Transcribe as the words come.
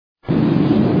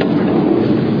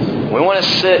want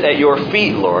to sit at your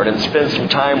feet, Lord, and spend some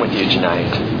time with you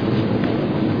tonight.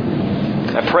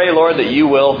 I pray, Lord, that you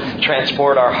will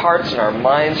transport our hearts and our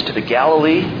minds to the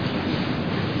Galilee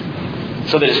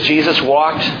so that as Jesus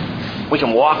walked, we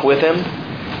can walk with Him.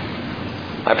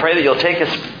 I pray that you'll take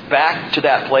us back to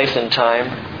that place in time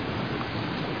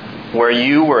where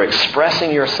you were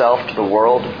expressing yourself to the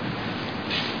world.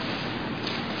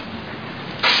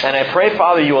 And I pray,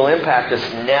 Father, you will impact us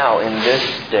now in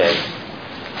this day.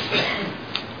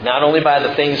 Not only by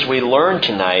the things we learn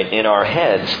tonight in our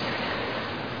heads,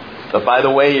 but by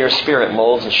the way your Spirit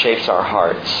molds and shapes our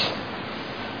hearts.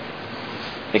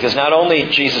 Because not only,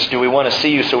 Jesus, do we want to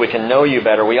see you so we can know you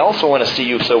better, we also want to see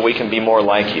you so we can be more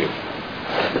like you.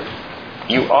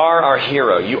 You are our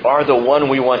hero. You are the one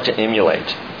we want to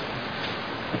emulate.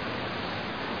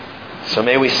 So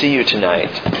may we see you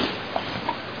tonight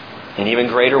in even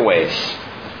greater ways.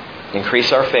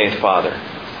 Increase our faith, Father.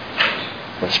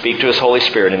 And speak to His Holy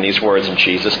Spirit in these words in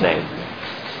Jesus' name.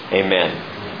 Amen.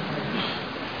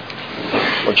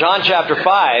 Well, John chapter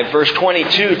 5, verse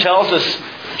 22 tells us,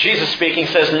 Jesus speaking,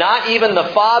 says, "Not even the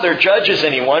Father judges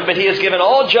anyone, but He has given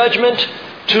all judgment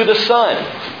to the Son."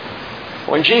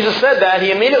 When Jesus said that, He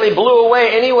immediately blew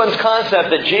away anyone's concept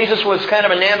that Jesus was kind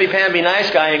of a namby-pamby nice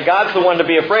guy and God's the one to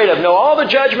be afraid of. No, all the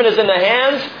judgment is in the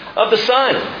hands of the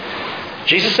Son.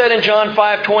 Jesus said in John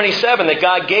 5:27 that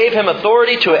God gave Him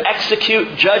authority to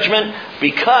execute judgment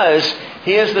because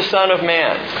He is the Son of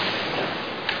Man.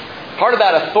 Part of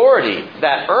that authority,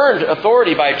 that earned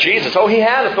authority by Jesus. Oh, He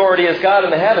had authority as God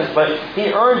in the heavens, but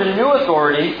He earned a new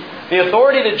authority, the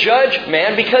authority to judge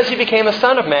man because He became a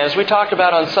Son of Man, as we talked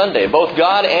about on Sunday, both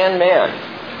God and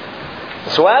man.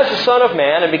 So as the Son of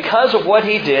Man, and because of what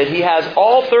He did, He has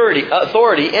all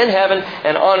authority in heaven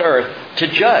and on earth to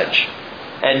judge.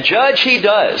 And judge He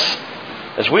does.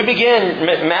 As we begin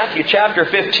Matthew chapter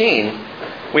 15,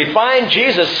 we find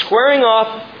Jesus squaring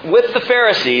off with the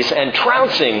Pharisees and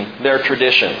trouncing their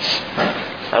traditions.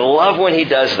 I love when He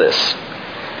does this.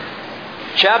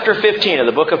 Chapter 15 of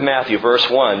the book of Matthew, verse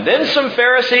 1. "Then some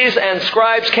Pharisees and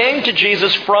scribes came to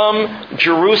Jesus from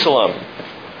Jerusalem."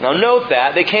 Now note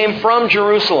that. They came from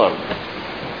Jerusalem.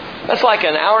 That's like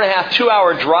an hour and a half,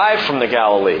 2-hour drive from the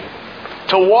Galilee.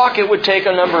 To walk it would take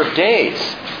a number of days.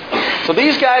 So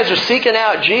these guys are seeking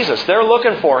out Jesus. They're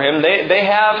looking for Him. They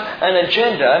have an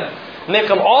agenda. And they've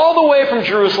come all the way from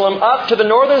Jerusalem up to the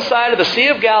northern side of the Sea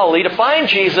of Galilee to find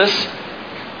Jesus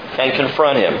and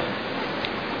confront Him.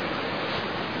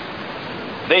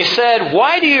 They said,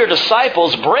 "Why do your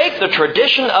disciples break the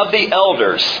tradition of the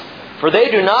elders? For they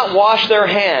do not wash their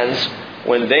hands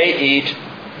when they eat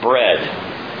bread."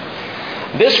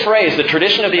 This phrase, the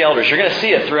tradition of the elders, you're going to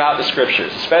see it throughout the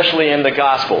Scriptures, especially in the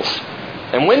Gospels.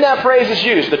 And when that phrase is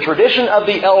used, the tradition of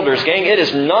the elders, gang, it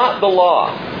is not the law.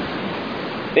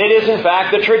 It is, in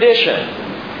fact, the tradition.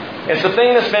 It's the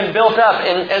thing that's been built up.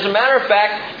 And as a matter of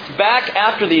fact, back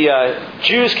after the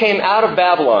Jews came out of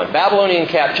Babylonian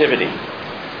captivity,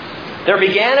 there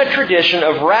began a tradition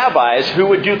of rabbis who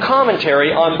would do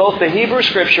commentary on both the Hebrew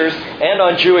Scriptures and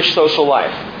on Jewish social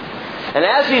life. And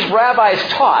as these rabbis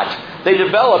taught, they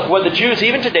developed what the Jews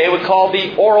even today would call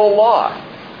the oral law,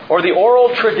 or the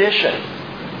oral tradition.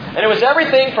 And it was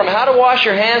everything from how to wash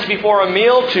your hands before a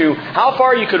meal to how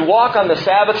far you could walk on the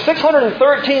Sabbath.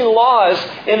 613 laws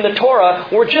in the Torah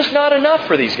were just not enough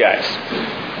for these guys.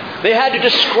 They had to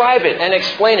describe it and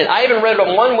explain it. I even read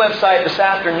on one website this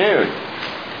afternoon,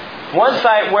 one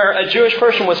site where a Jewish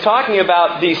person was talking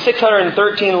about the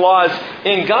 613 laws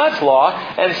in God's law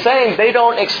and saying they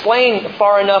don't explain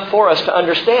far enough for us to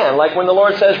understand. Like when the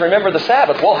Lord says, "Remember the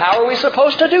Sabbath." Well, how are we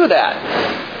supposed to do that?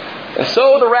 And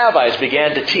so the rabbis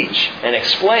began to teach and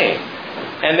explain.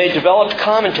 And they developed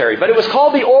commentary. But it was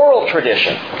called the oral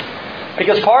tradition.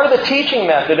 Because part of the teaching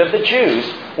method of the Jews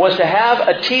was to have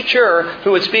a teacher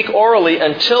who would speak orally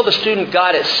until the student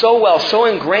got it so well, so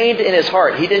ingrained in his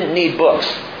heart, he didn't need books.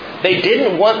 They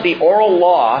didn't want the oral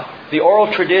law, the oral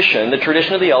tradition, the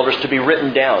tradition of the elders to be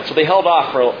written down. So they held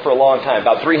off for a long time,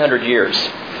 about 300 years.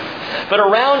 But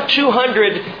around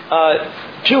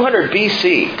 200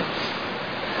 BC,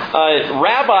 a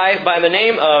rabbi by the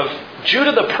name of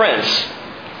Judah the Prince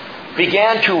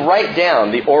began to write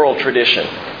down the oral tradition.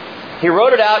 He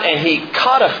wrote it out and he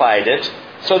codified it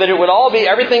so that it would all be,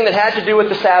 everything that had to do with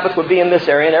the Sabbath would be in this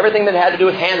area, and everything that had to do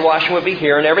with hand washing would be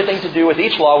here, and everything to do with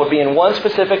each law would be in one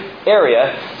specific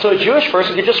area. So a Jewish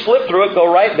person could just flip through it, go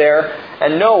right there,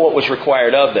 and know what was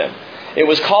required of them. It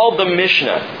was called the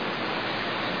Mishnah.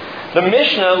 The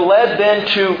Mishnah led then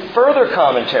to further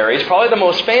commentaries. Probably the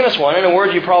most famous one, and a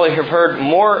word you probably have heard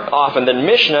more often than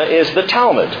Mishnah, is the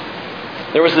Talmud.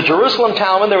 There was the Jerusalem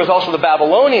Talmud, there was also the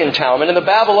Babylonian Talmud, and the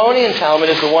Babylonian Talmud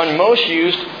is the one most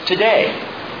used today.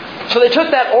 So they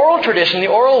took that oral tradition, the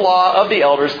oral law of the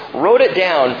elders, wrote it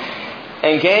down,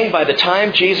 and gang, by the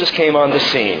time Jesus came on the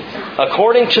scene,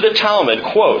 according to the Talmud,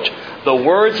 quote, the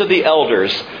words of the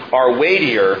elders are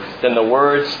weightier than the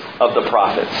words of the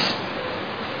prophets.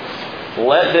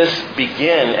 Let this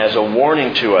begin as a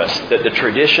warning to us that the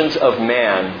traditions of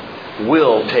man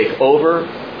will take over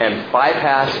and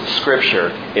bypass Scripture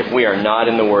if we are not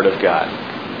in the Word of God.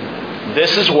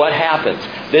 This is what happens.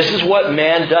 This is what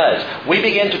man does. We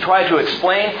begin to try to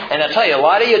explain, and I tell you, a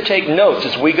lot of you take notes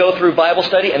as we go through Bible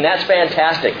study, and that's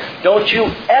fantastic. Don't you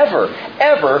ever,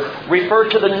 ever refer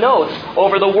to the notes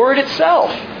over the Word itself.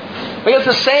 Because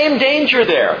the same danger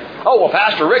there. Oh, well,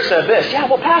 Pastor Rick said this. Yeah,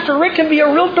 well, Pastor Rick can be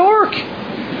a real dork.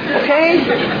 Okay?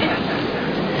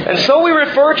 And so we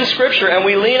refer to Scripture and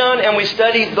we lean on and we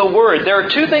study the Word. There are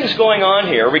two things going on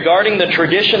here regarding the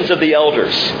traditions of the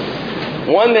elders.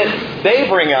 One that they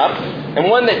bring up and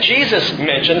one that Jesus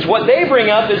mentions. What they bring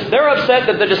up is they're upset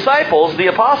that the disciples, the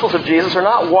apostles of Jesus, are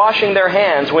not washing their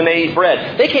hands when they eat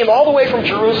bread. They came all the way from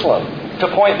Jerusalem to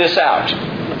point this out.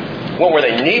 What were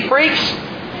they, neat freaks?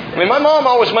 I mean, my mom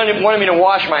always wanted me to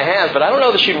wash my hands, but I don't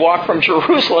know that she'd walk from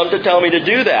Jerusalem to tell me to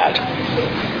do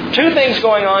that. Two things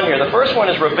going on here. The first one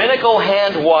is rabbinical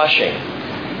hand washing.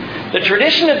 The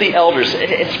tradition of the elders,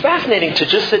 it's fascinating to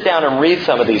just sit down and read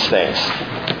some of these things.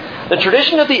 The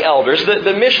tradition of the elders,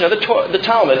 the Mishnah, the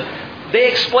Talmud, they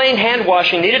explained hand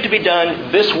washing needed to be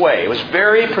done this way. It was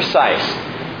very precise.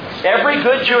 Every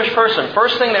good Jewish person,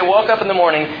 first thing they woke up in the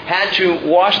morning, had to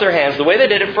wash their hands. The way they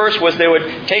did it first was they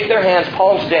would take their hands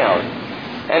palms down,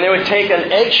 and they would take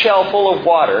an eggshell full of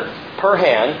water per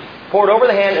hand, pour it over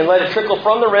the hand, and let it trickle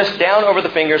from the wrist down over the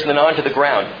fingers and then onto the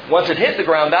ground. Once it hit the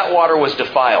ground, that water was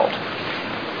defiled.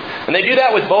 And they do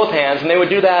that with both hands, and they would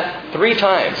do that 3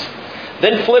 times.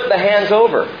 Then flip the hands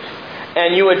over.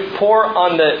 And you would pour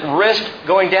on the wrist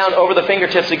going down over the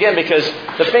fingertips again because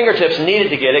the fingertips needed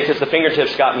to get it because the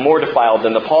fingertips got more defiled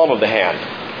than the palm of the hand.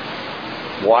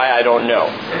 Why, I don't know.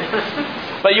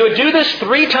 But you would do this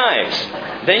 3 times.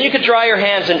 Then you could dry your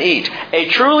hands and eat. A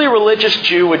truly religious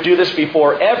Jew would do this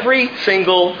before every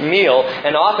single meal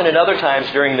and often at other times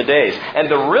during the days.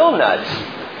 And the real nuts,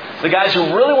 the guys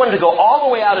who really wanted to go all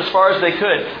the way out as far as they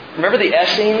could, remember the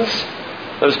Essenes?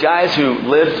 Those guys who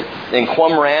lived in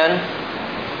Qumran?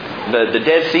 The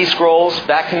Dead Sea Scrolls,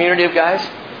 that community of guys,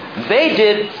 they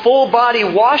did full body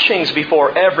washings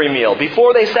before every meal,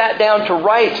 before they sat down to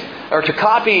write or to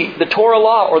copy the Torah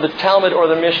law or the Talmud or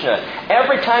the Mishnah.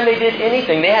 Every time they did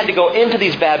anything, they had to go into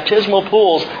these baptismal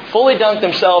pools, fully dunk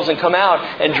themselves and come out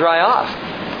and dry off.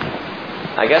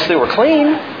 I guess they were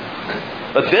clean.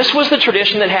 But this was the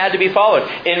tradition that had to be followed.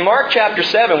 In Mark chapter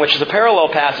 7, which is a parallel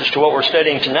passage to what we're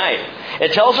studying tonight,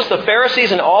 it tells us the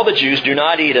Pharisees and all the Jews do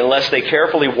not eat unless they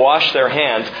carefully wash their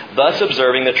hands, thus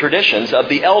observing the traditions of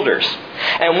the elders.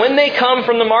 And when they come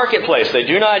from the marketplace, they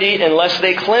do not eat unless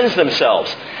they cleanse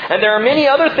themselves. And there are many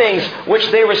other things which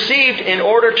they received in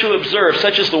order to observe,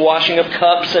 such as the washing of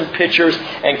cups and pitchers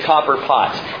and copper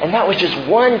pots. And that was just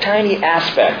one tiny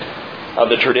aspect of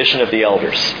the tradition of the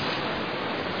elders.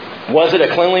 Was it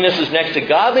a cleanliness is next to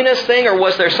godliness thing, or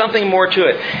was there something more to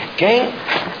it? Gang,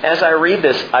 as I read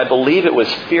this, I believe it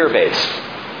was fear-based.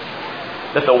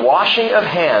 That the washing of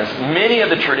hands, many of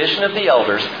the tradition of the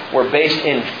elders, were based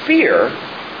in fear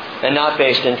and not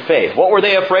based in faith. What were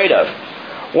they afraid of?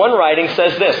 One writing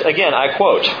says this, again, I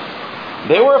quote,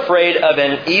 they were afraid of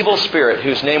an evil spirit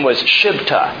whose name was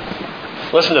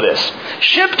Shibta. Listen to this.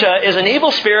 Shibta is an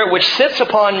evil spirit which sits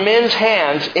upon men's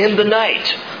hands in the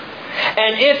night.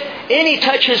 And if any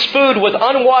touch his food with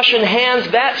unwashen hands,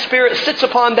 that spirit sits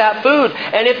upon that food.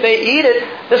 And if they eat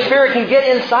it, the spirit can get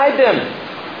inside them.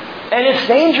 And it's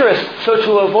dangerous. So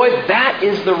to avoid that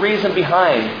is the reason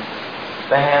behind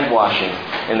the hand washing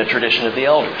in the tradition of the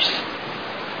elders.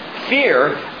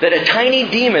 Fear that a tiny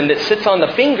demon that sits on the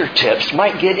fingertips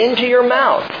might get into your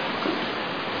mouth.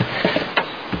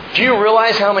 Do you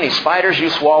realize how many spiders you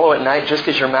swallow at night just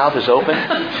because your mouth is open?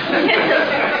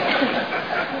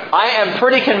 I am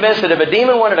pretty convinced that if a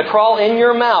demon wanted to crawl in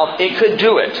your mouth, it could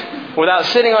do it without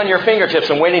sitting on your fingertips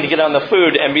and waiting to get on the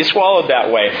food and be swallowed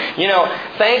that way. You know,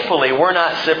 thankfully, we're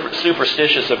not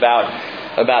superstitious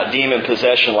about demon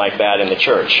possession like that in the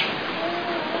church.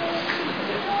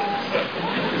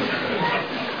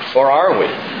 Or are we?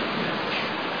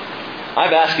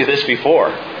 I've asked you this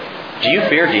before. Do you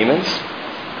fear demons?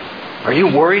 Are you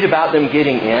worried about them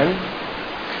getting in?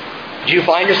 Do you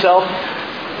find yourself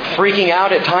freaking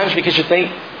out at times because you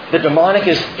think the demonic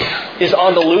is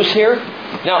on the loose here?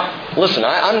 Now, listen,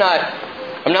 I'm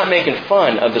I'm not making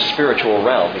fun of the spiritual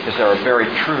realm, because there are very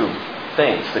true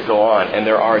things that go on, and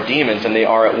there are demons, and they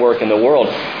are at work in the world.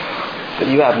 But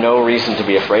you have no reason to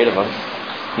be afraid of them.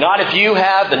 Not if you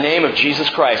have the name of Jesus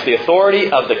Christ, the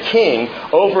authority of the King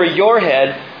over your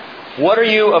head. What are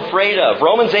you afraid of?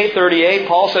 Romans 8:38,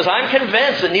 Paul says, I'm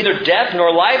convinced that neither death,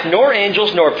 nor life, nor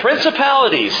angels, nor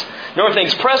principalities, nor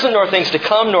things present, nor things to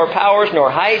come, nor powers, nor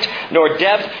height, nor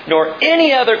depth, nor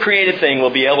any other created thing will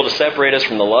be able to separate us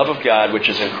from the love of God, which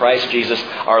is in Christ Jesus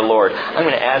our Lord. I'm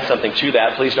going to add something to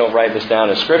that. Please don't write this down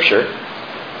in Scripture.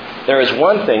 There is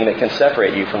one thing that can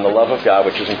separate you from the love of God,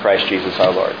 which is in Christ Jesus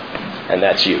our Lord. And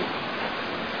that's you.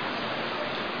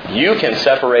 You can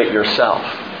separate yourself.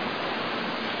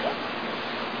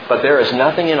 But there is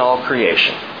nothing in all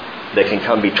creation that can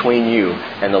come between you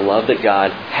and the love that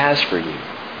God has for you.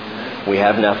 We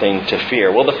have nothing to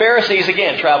fear. Well, the Pharisees,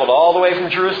 again, traveled all the way from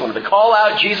Jerusalem to call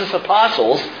out Jesus'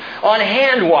 apostles on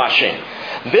hand washing.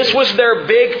 This was their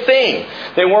big thing.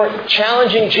 They weren't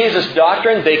challenging Jesus'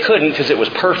 doctrine. They couldn't, because it was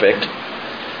perfect.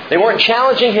 They weren't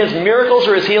challenging His miracles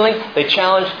or His healing. They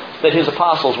challenged that His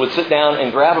apostles would sit down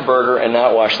and grab a burger and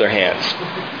not wash their hands.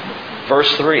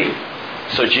 Verse 3.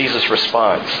 So Jesus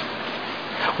responds,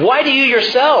 why do you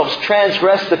yourselves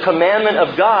transgress the commandment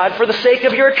of God for the sake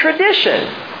of your tradition?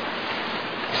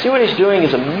 See what He's doing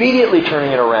is immediately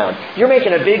turning it around. You're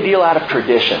making a big deal out of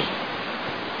tradition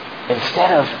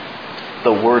instead of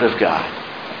the Word of God.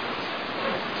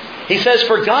 He says,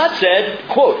 for God said,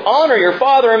 quote, honor your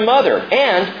father and mother,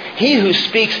 and he who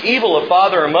speaks evil of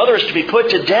father or mother is to be put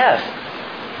to death.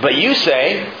 But you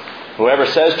say, whoever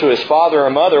says to his father or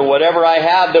mother, whatever I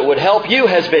have that would help you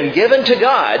has been given to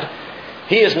God,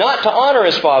 he is not to honor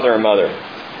his father or mother.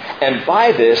 And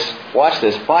by this, watch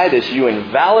this, by this you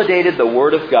invalidated the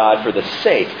Word of God for the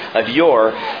sake of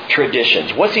your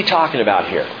traditions. What's he talking about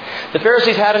here? The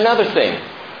Pharisees had another thing,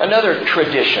 another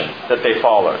tradition that they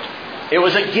followed. It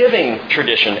was a giving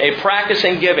tradition, a practice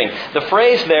in giving. The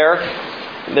phrase there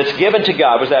that's given to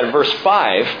God, was that in verse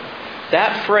 5?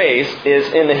 That phrase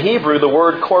is in the Hebrew the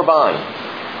word korban.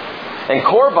 And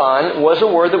korban was a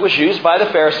word that was used by the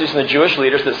Pharisees and the Jewish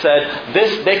leaders that said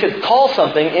this, they could call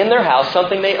something in their house,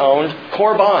 something they owned,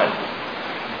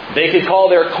 korban. They could call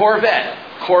their Corvette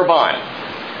korban.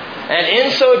 And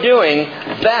in so doing,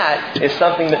 that is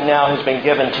something that now has been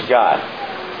given to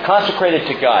God. Consecrated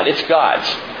to God. It's God's.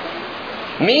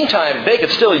 Meantime, they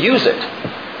could still use it.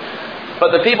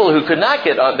 But the people who could not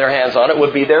get their hands on it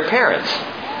would be their parents.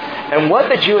 And what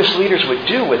the Jewish leaders would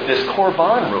do with this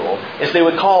korban rule is they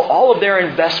would call all of their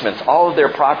investments, all of their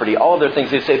property, all of their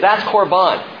things, they'd say, that's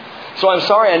korban. So I'm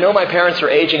sorry, I know my parents are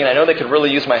aging and I know they could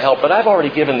really use my help, but I've already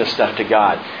given this stuff to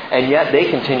God. And yet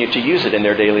they continue to use it in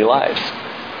their daily lives.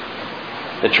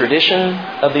 The tradition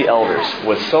of the elders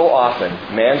was so often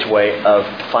man's way of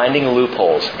finding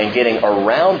loopholes and getting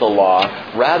around the law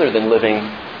rather than living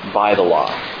by the law.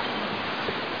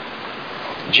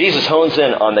 Jesus hones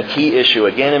in on the key issue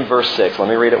again in verse 6. Let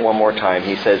me read it one more time.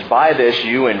 He says, by this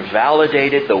you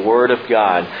invalidated the Word of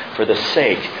God for the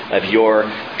sake of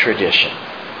your tradition.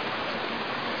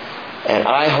 And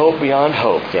I hope beyond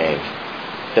hope, gang,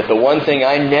 that the one thing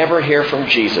I never hear from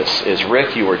Jesus is,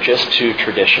 Rick, you were just too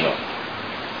traditional.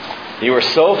 You were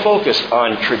so focused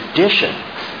on tradition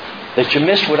that you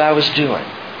missed what I was doing.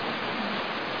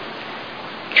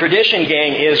 Tradition,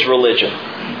 gang, is religion.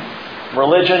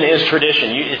 Religion is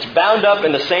tradition. It's bound up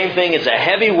in the same thing. It's a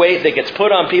heavy weight that gets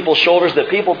put on people's shoulders that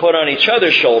people put on each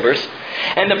other's shoulders.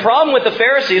 And the problem with the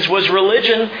Pharisees was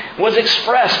religion was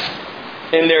expressed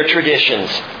in their traditions.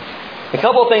 A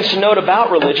couple of things to note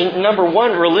about religion. Number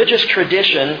one, religious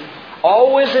tradition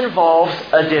always involves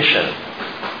addition.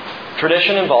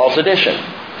 Tradition involves addition.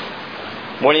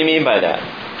 What do you mean by that?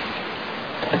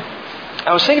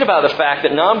 I was thinking about the fact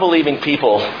that non-believing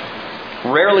people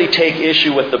rarely take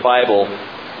issue with the Bible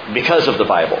because of the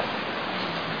Bible.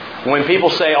 When people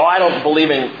say, I don't believe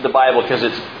in the Bible because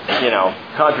it's,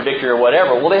 contradictory or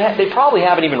whatever, well, they probably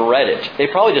haven't even read it. They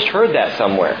probably just heard that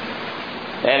somewhere.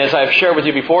 And as I've shared with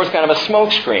you before, it's kind of a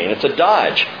smokescreen. It's a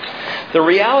dodge. The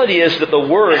reality is that the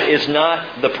Word is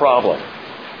not the problem.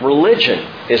 Religion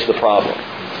is the problem.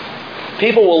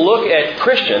 People will look at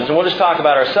Christians, and we'll just talk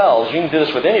about ourselves. You can do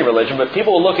this with any religion, but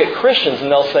people will look at Christians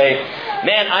and they'll say,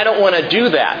 man, I don't want to do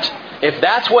that. If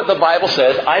that's what the Bible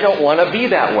says, I don't want to be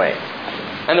that way.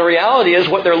 And the reality is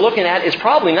what they're looking at is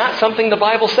probably not something the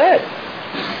Bible said.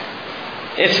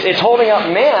 It's holding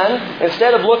up man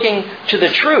instead of looking to the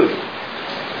truth.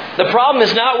 The problem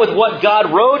is not with what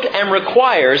God wrote and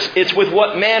requires, it's with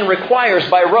what man requires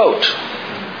by rote.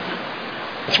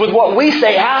 It's with what we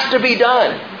say has to be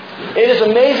done. It is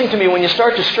amazing to me when you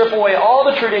start to strip away all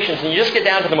the traditions and you just get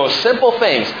down to the most simple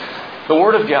things. The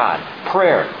Word of God,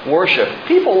 prayer, worship.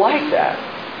 People like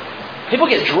that. People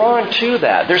get drawn to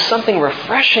that. There's something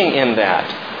refreshing in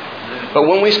that. But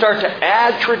when we start to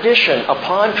add tradition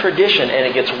upon tradition and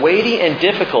it gets weighty and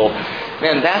difficult,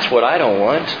 man, that's what I don't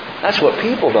want. That's what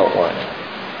people don't want.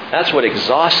 That's what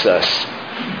exhausts us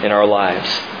in our lives.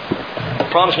 The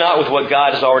problem's not with what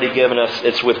God has already given us.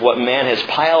 It's with what man has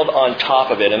piled on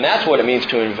top of it. And that's what it means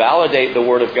to invalidate the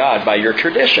Word of God by your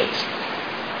traditions.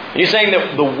 You're saying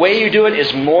that the way you do it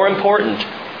is more important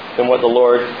than what the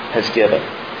Lord has given.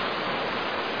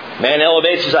 Man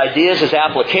elevates his ideas, his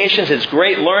applications, his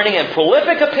great learning and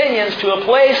prolific opinions to a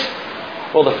place,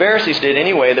 well, the Pharisees did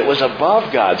anyway, that was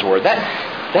above God's Word.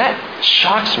 That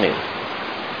shocks me.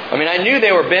 I mean, I knew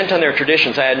they were bent on their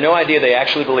traditions. I had no idea they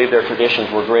actually believed their traditions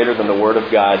were greater than the Word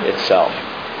of God itself.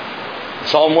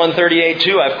 Psalm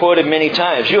 138:2 I've quoted many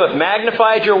times. You have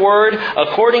magnified your Word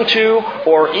according to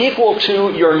or equal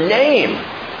to your name.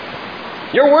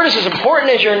 Your Word is as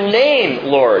important as your name,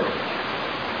 Lord.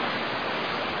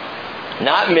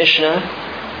 Not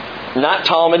Mishnah, not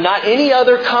Talmud, not any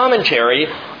other commentary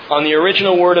on the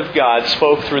original Word of God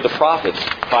spoke through the prophets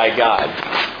by God.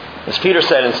 As Peter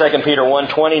said in 2 Peter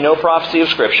 1:20, no prophecy of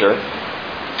Scripture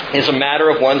is a matter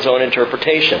of one's own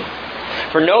interpretation.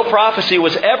 For no prophecy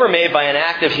was ever made by an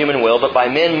act of human will, but by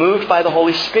men moved by the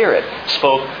Holy Spirit,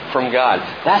 spoke from God.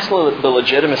 That's the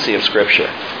legitimacy of Scripture.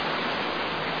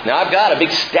 Now I've got a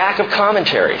big stack of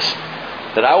commentaries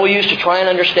that I will use to try and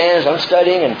understand as I'm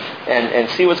studying and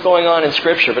see what's going on in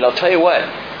Scripture. But I'll tell you what,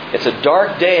 it's a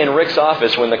dark day in Rick's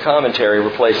office when the commentary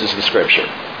replaces the Scripture.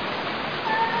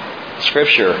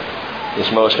 Scripture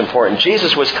is most important.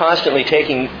 Jesus was constantly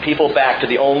taking people back to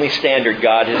the only standard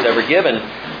God has ever given,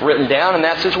 written down, and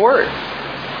that's His Word.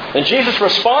 And Jesus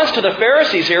responds to the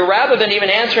Pharisees here, rather than even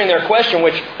answering their question,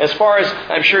 which, as far as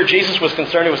I'm sure Jesus was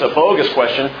concerned, it was a bogus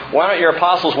question. Why don't your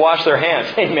apostles wash their hands?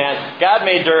 Hey man, God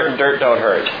made dirt and dirt don't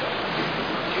hurt.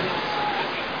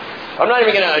 I'm not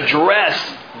even going to address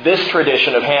this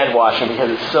tradition of hand washing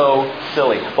because it's so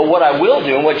silly. But what I will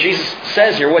do, and what Jesus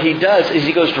says here, what He does, is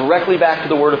He goes directly back to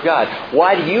the Word of God.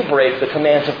 Why do you break the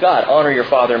commands of God? Honor your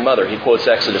father and mother. He quotes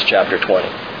Exodus chapter 20.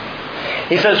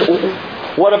 He says,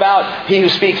 what about he who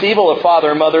speaks evil of father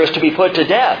and mother is to be put to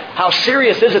death? How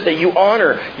serious is it that you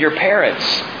honor your parents?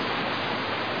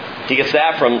 He gets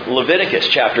that from Leviticus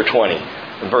chapter 20,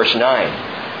 verse 9.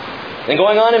 And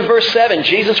going on in verse 7,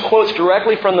 Jesus quotes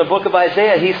directly from the book of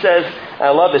Isaiah. He says, I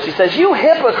love this, he says, you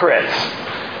hypocrites!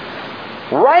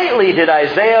 Rightly did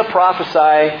Isaiah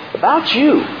prophesy about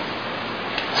you,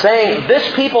 saying,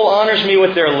 this people honors me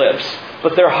with their lips,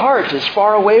 but their heart is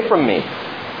far away from me.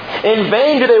 In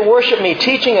vain do they worship me,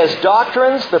 teaching as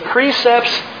doctrines the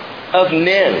precepts of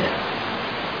men.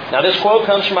 Now this quote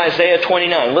comes from Isaiah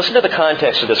 29. Listen to the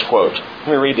context of this quote. Let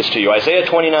me read this to you. Isaiah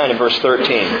 29 and verse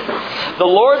 13. The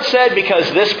Lord said,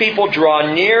 because this people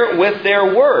draw near with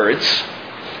their words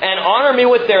and honor me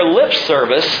with their lip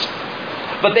service,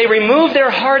 but they remove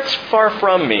their hearts far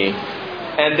from me,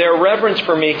 and their reverence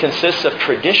for me consists of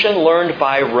tradition learned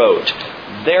by rote.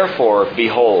 Therefore,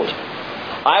 behold,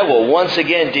 I will once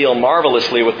again deal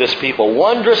marvelously with this people,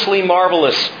 wondrously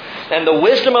marvelous. And the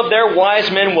wisdom of their wise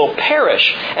men will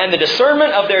perish, and the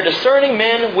discernment of their discerning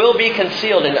men will be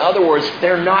concealed. In other words,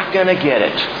 they're not going to get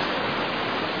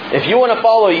it. If you want to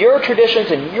follow your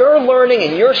traditions and your learning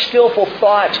and your skillful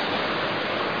thought,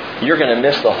 you're going to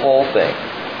miss the whole thing.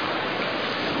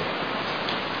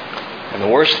 And the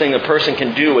worst thing a person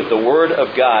can do with the Word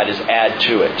of God is add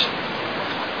to it.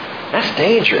 That's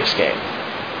dangerous, gang.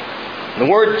 The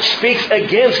Word speaks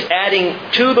against adding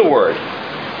to the Word.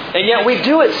 And yet we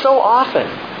do it so often.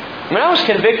 I mean, I was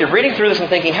convicted reading through this and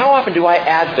thinking, how often do I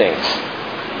add things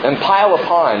and pile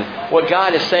upon what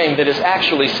God is saying that is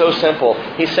actually so simple?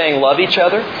 He's saying, love each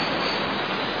other.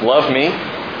 Love me.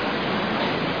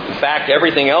 In fact,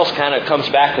 everything else kind of comes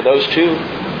back to those two.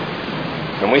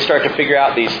 And we start to figure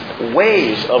out these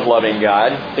ways of loving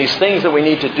God, these things that we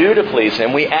need to do to please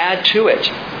Him, we add to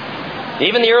it.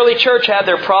 Even the early church had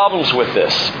their problems with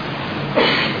this.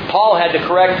 Paul had to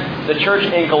correct the church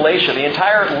in Galatia. The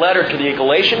entire letter to the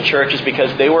Galatian church is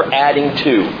because they were adding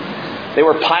to. They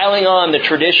were piling on the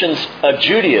traditions of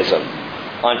Judaism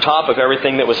on top of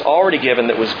everything that was already given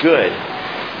that was good.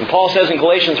 And Paul says in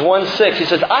Galatians 1:6, he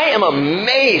says, I am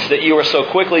amazed that you are so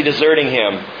quickly deserting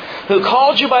Him who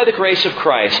called you by the grace of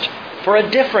Christ for a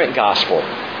different gospel,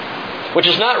 which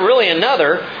is not really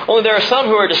another, only there are some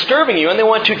who are disturbing you and they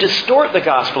want to distort the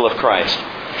gospel of Christ.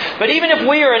 But even if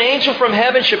we or an angel from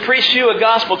heaven should preach to you a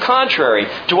gospel contrary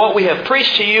to what we have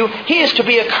preached to you, he is to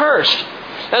be accursed.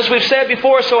 As we've said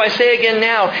before, so I say again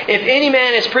now, if any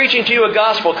man is preaching to you a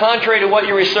gospel contrary to what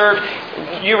you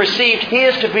received, he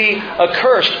is to be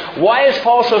accursed. Why is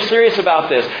Paul so serious about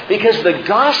this? Because the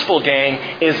gospel,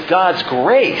 gang, is God's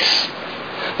grace.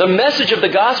 The message of the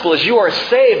gospel is you are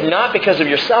saved not because of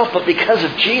yourself, but because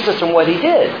of Jesus and what He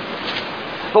did.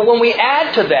 But when we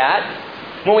add to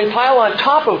that, when we pile on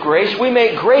top of grace, we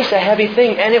make grace a heavy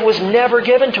thing. And it was never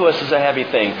given to us as a heavy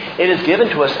thing. It is given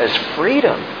to us as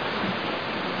freedom.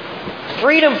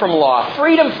 Freedom from law,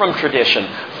 freedom from tradition,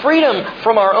 freedom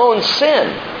from our own sin,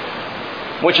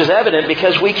 which is evident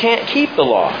because we can't keep the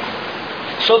law.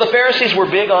 So the Pharisees were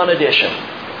big on addition.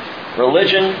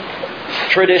 Religion,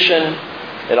 tradition,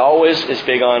 it always is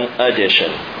big on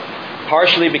addition.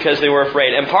 Partially because they were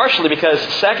afraid, and partially because,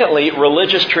 secondly,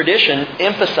 religious tradition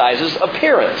emphasizes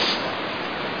appearance.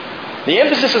 The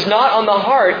emphasis is not on the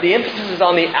heart, the emphasis is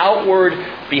on the outward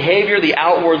behavior, the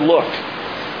outward look.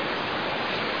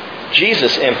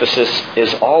 Jesus' emphasis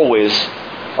is always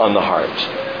on the heart.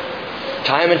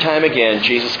 Time and time again,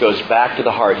 Jesus goes back to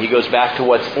the heart. He goes back to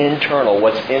what's internal,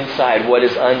 what's inside, what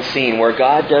is unseen, where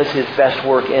God does His best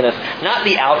work in us. Not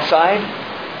the outside,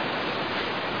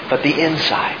 but the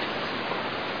inside.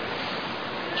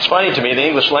 It's funny to me, the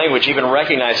English language even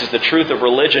recognizes the truth of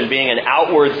religion being an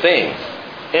outward thing,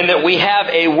 in that we have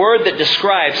a word that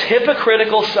describes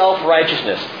hypocritical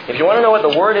self-righteousness. If you want to know what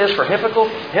the word is for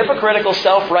hypocritical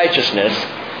self-righteousness,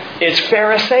 it's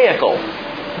Pharisaical.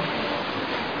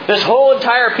 This whole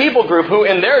entire people group, who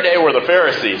in their day were the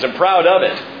Pharisees and proud of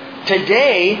it,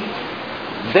 today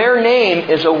their name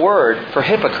is a word for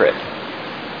hypocrite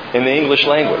in the English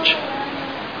language.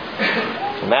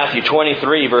 In Matthew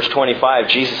 23, verse 25,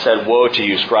 Jesus said, "Woe to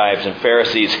you, scribes and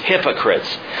Pharisees,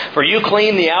 hypocrites! For you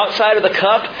clean the outside of the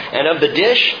cup and of the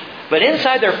dish, but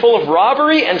inside they're full of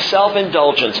robbery and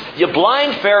self-indulgence. You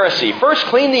blind Pharisee, first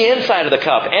clean the inside of the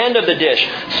cup and of the dish,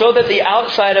 so that the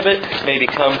outside of it may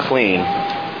become clean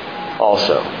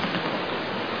also."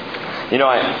 You know,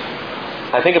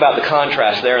 I think about the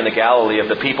contrast there in the Galilee of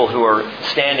the people who are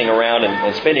standing around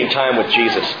and spending time with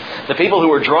Jesus. The people who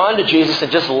were drawn to Jesus and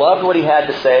just loved what He had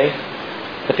to say.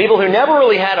 The people who never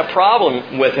really had a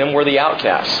problem with Him were the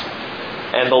outcasts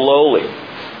and the lowly.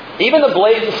 Even the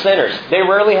blatant sinners, they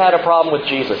rarely had a problem with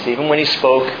Jesus, even when He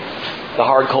spoke the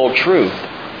hard, cold truth.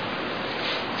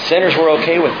 Sinners were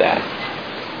okay with that.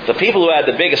 The people who had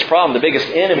the biggest problem, the biggest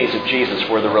enemies of Jesus,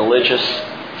 were the religious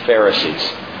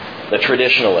Pharisees, the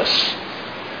traditionalists.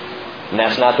 And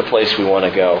that's not the place we want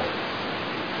to go.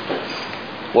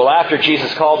 Well, after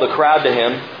Jesus called the crowd to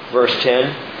Him, verse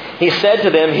 10, He said to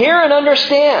them, "Hear and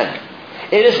understand.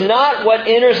 It is not what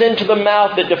enters into the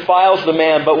mouth that defiles the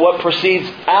man, but what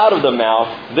proceeds out of the mouth,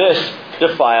 this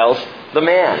defiles the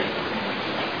man."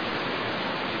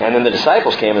 And then the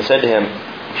disciples came and said to Him,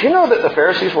 "Do you know that the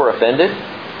Pharisees were offended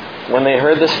when they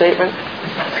heard this statement?"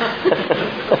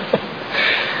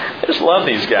 I just love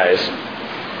these guys.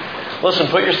 Listen,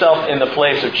 put yourself in the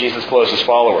place of Jesus' closest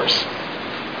followers.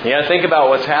 You got to think about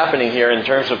what's happening here in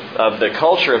terms of the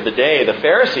culture of the day. The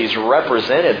Pharisees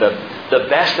represented the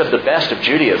best of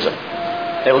Judaism,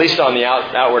 at least on the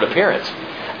outward appearance.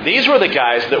 These were the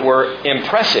guys that were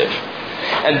impressive.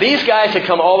 And these guys had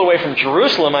come all the way from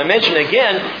Jerusalem, I mentioned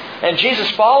again, and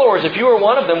Jesus' followers, if you were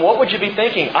one of them, what would you be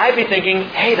thinking? I'd be thinking,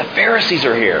 hey, the Pharisees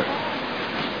are here.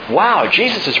 Wow,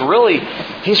 Jesus is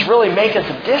He's really making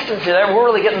some distance here. We're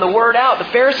really getting the word out. The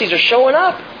Pharisees are showing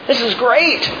up. This is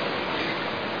great.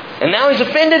 And now He's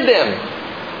offended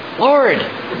them. Lord,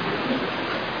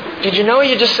 did you know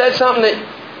you just said something that,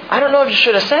 I don't know if you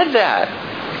should have said that.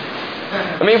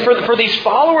 I mean, for these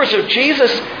followers of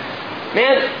Jesus,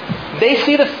 man, they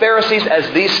see the Pharisees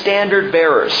as these standard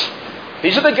bearers.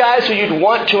 These are the guys who you'd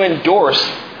want to endorse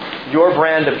your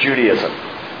brand of Judaism.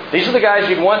 These are the guys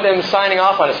you'd want them signing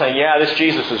off on it, saying, yeah, this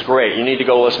Jesus is great. You need to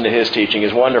go listen to His teaching.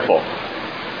 It's wonderful.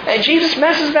 And Jesus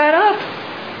messes that up.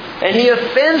 And He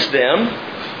offends them.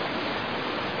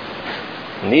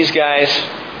 And these guys,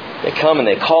 they come and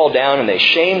they call down and they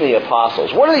shame the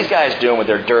apostles. What are these guys doing with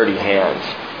their dirty hands?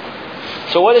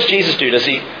 So what does Jesus do? Does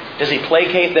He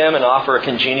placate them and offer a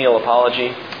congenial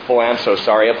apology? Boy, I'm so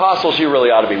sorry. Apostles, you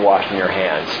really ought to be washing your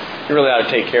hands. You really ought to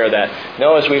take care of that.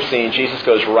 No, as we've seen, Jesus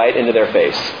goes right into their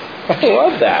face. I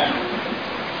love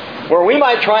that. Where we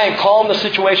might try and calm the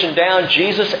situation down,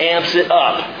 Jesus amps it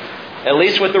up. At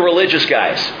least with the religious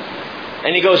guys.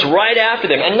 And He goes right after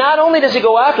them. And not only does He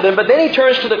go after them, but then He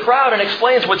turns to the crowd and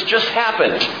explains what's just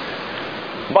happened.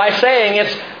 By saying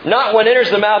it's not what enters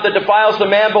the mouth that defiles the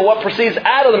man, but what proceeds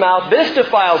out of the mouth. This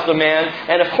defiles the man.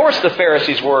 And of course the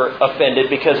Pharisees were offended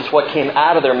because it's what came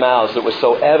out of their mouths that was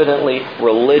so evidently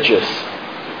religious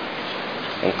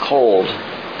and cold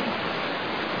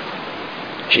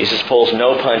Jesus pulls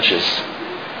no punches.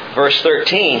 Verse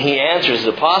 13, He answers His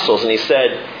apostles and He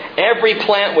said, "Every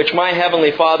plant which my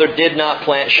heavenly Father did not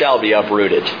plant shall be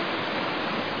uprooted.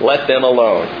 Let them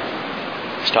alone."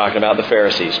 He's talking about the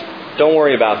Pharisees. Don't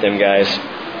worry about them, guys.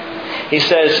 He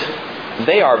says,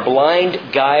 they are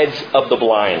blind guides of the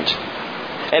blind.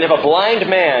 And if a blind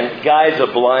man guides a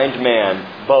blind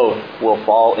man, both will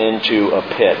fall into a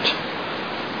pit.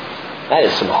 That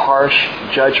is some harsh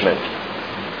judgment.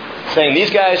 Saying these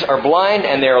guys are blind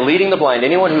and they are leading the blind.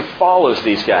 Anyone who follows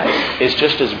these guys is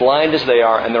just as blind as they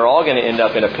are, and they're all going to end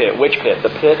up in a pit. Which pit? The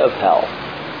pit of hell.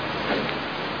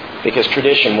 Because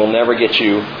tradition will never get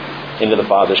you into the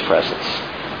Father's presence.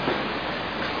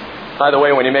 By the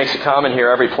way, when He makes a comment here,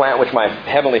 every plant which my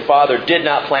heavenly Father did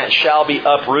not plant shall be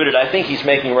uprooted, I think He's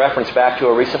making reference back to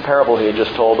a recent parable He had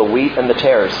just told, the wheat and the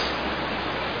tares.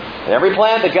 And every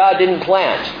plant that God didn't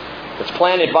plant, that's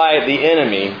planted by the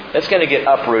enemy, that's going to get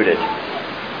uprooted.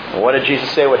 And what did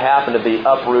Jesus say would happen to the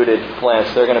uprooted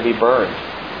plants? They're going to be burned.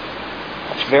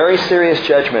 It's very serious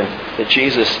judgment that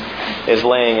Jesus is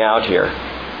laying out here.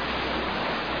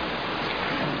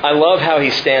 I love how He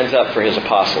stands up for His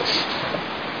apostles.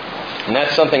 And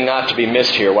that's something not to be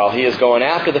missed here. While He is going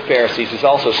after the Pharisees, He's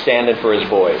also standing for His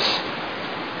boys.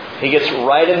 He gets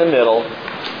right in the middle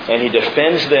and He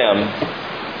defends them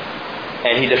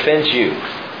and He defends you.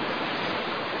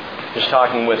 Just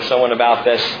talking with someone about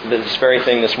this very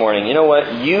thing this morning. You know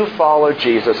what? You follow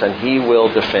Jesus and He will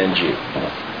defend you.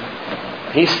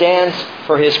 He stands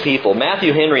for His people.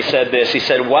 Matthew Henry said this. He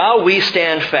said, "While we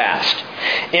stand fast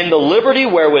in the liberty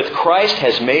wherewith Christ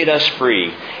has made us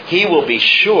free, He will be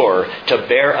sure to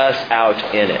bear us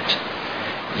out in it."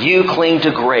 You cling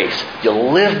to grace. You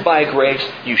live by grace.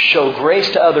 You show grace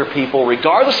to other people,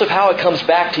 regardless of how it comes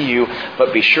back to you.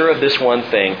 But be sure of this one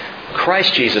thing.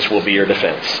 Christ Jesus will be your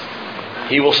defense.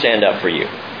 He will stand up for you,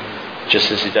 just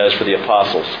as He does for the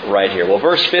apostles right here. Well,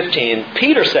 verse 15,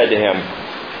 Peter said to Him,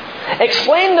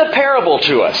 "Explain the parable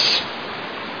to us."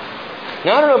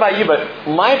 Now, I don't know about you, but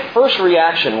my first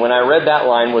reaction when I read that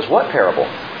line was, what parable?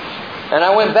 And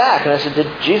I went back and I said, did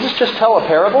Jesus just tell a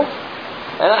parable?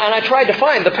 And I tried to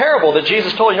find the parable that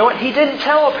Jesus told. You know what? He didn't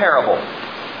tell a parable.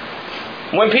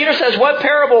 When Peter says, "What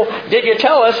parable did you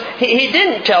tell us?" He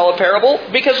didn't tell a parable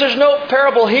because there's no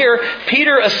parable here.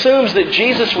 Peter assumes that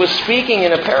Jesus was speaking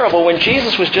in a parable when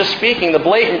Jesus was just speaking the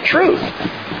blatant truth.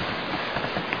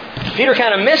 Peter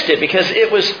kind of missed it because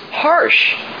it was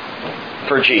harsh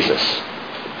for Jesus.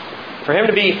 For Him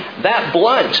to be that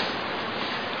blunt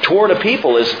toward a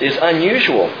people is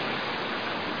unusual.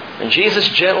 And Jesus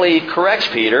gently corrects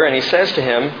Peter and He says to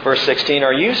him, verse 16,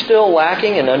 "Are you still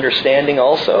lacking in understanding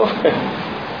also?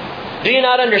 Do you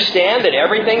not understand that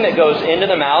everything that goes into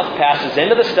the mouth passes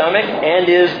into the stomach and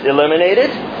is eliminated?"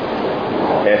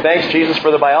 Okay, thanks, Jesus, for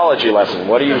the biology lesson.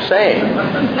 What are you saying?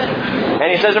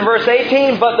 And He says in verse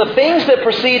 18, "But the things that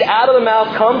proceed out of the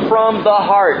mouth come from the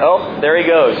heart." Oh, there he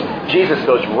goes. Jesus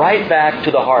goes right back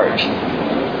to the heart.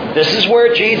 This is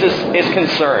where Jesus is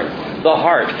concerned. The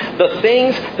heart. The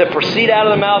things that proceed out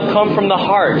of the mouth come from the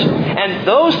heart, and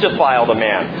those defile the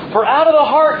man. For out of the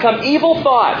heart come evil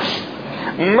thoughts,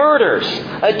 murders,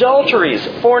 adulteries,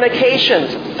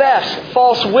 fornications, thefts,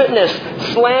 false witness,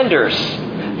 slanders.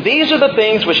 These are the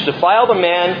things which defile the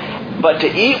man, but to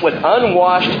eat with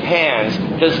unwashed hands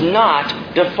does not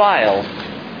defile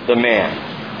the man.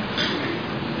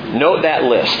 Note that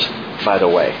list, by the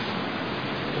way.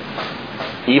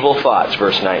 Evil thoughts,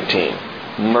 verse 19.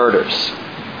 Murders,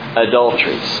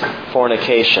 adulteries,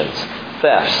 fornications,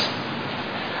 thefts,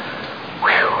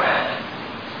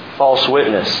 false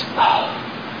witness,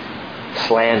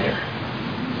 slander.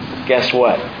 Guess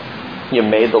what? You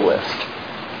made the list.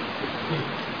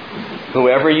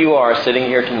 Whoever you are sitting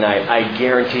here tonight, I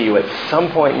guarantee you at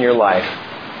some point in your life,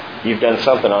 you've done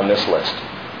something on this list.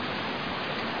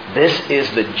 This is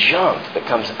the junk that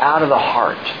comes out of the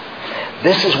heart.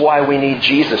 This is why we need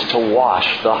Jesus to wash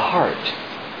the heart.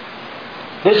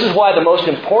 This is why the most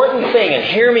important thing, and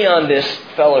hear me on this,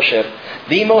 fellowship,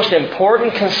 the most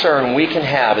important concern we can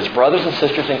have as brothers and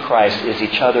sisters in Christ is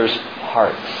each other's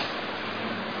hearts.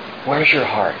 Where's your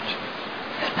heart?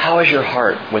 How is your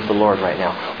heart with the Lord right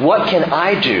now? What can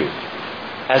I do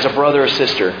as a brother or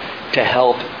sister to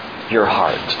help your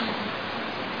heart?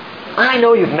 I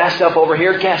know you've messed up over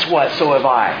here. Guess what? So have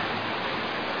I.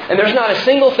 And there's not a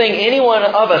single thing any one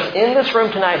of us in this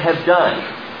room tonight have done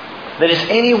that is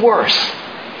any worse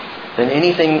than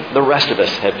anything the rest of us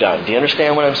have done. Do you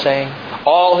understand what I'm saying?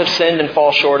 All have sinned and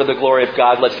fall short of the glory of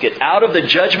God. Let's get out of the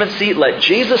judgment seat. Let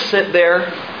Jesus sit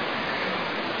there.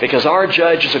 Because our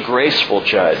judge is a graceful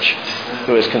judge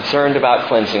who is concerned about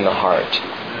cleansing the heart.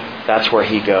 That's where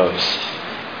He goes.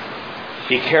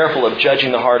 Be careful of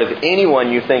judging the heart of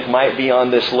anyone you think might be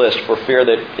on this list, for fear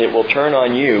that it will turn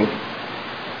on you.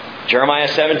 Jeremiah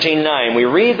 17:9. We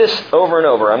read this over and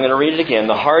over. I'm going to read it again.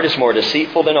 The heart is more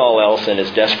deceitful than all else and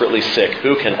is desperately sick.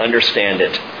 Who can understand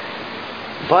it?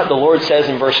 But the Lord says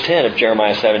in verse 10 of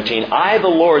Jeremiah 17, I, the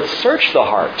Lord, search the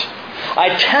heart.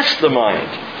 I test the mind,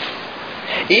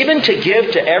 even to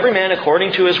give to every man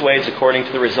according to his ways, according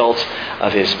to the results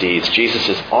of his deeds. Jesus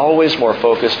is always more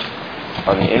focused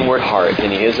on the inward heart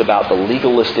than he is about the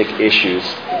legalistic issues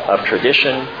of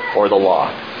tradition or the law.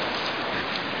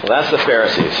 Well, that's the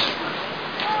Pharisees.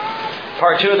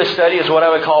 Part 2 of the study is what I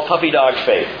would call puppy dog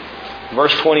faith.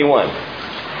 Verse 21.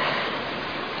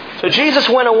 So Jesus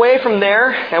went away from there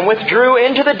and withdrew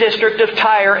into the district of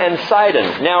Tyre and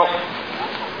Sidon. Now,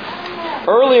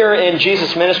 earlier in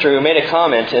Jesus' ministry, we made a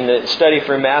comment in the study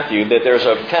through Matthew that there's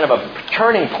a kind of a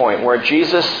turning point where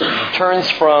Jesus turns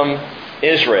from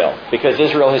Israel because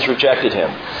Israel has rejected him.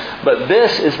 But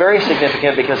this is very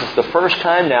significant because it's the first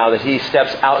time now that he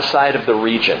steps outside of the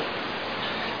region.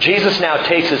 Jesus now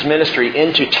takes his ministry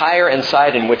into Tyre and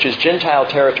Sidon, which is Gentile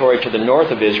territory to the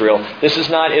north of Israel. This is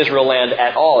not Israel land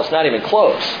at all. It's not even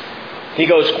close. He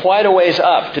goes quite a ways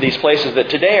up to these places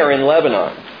that today are in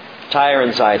Lebanon, Tyre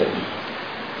and Sidon.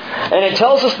 And it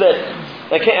tells us that...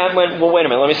 well, wait a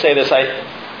minute. Let me say this.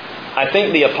 I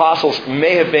think the apostles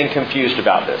may have been confused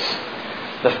about this.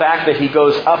 The fact that he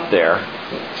goes up there,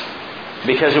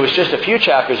 because it was just a few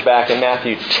chapters back in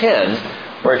Matthew 10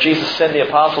 where Jesus sent the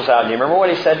apostles out. Do you remember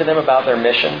what he said to them about their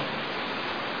mission?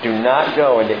 Do not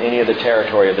go into any of the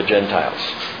territory of the Gentiles.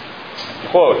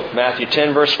 Quote, Matthew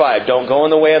 10 verse 5, don't go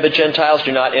in the way of the Gentiles,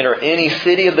 do not enter any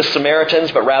city of the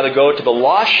Samaritans, but rather go to the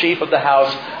lost sheep of the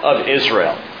house of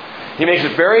Israel. He makes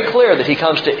it very clear that he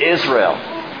comes to Israel.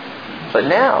 But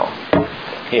now,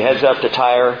 he heads up to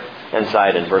Tyre and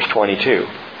Sidon, verse 22.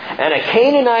 And a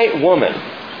Canaanite woman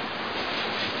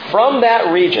from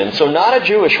that region, so not a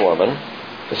Jewish woman,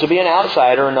 this would be an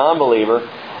outsider, a non-believer,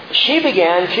 she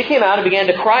came out and began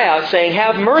to cry out, saying,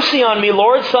 have mercy on me,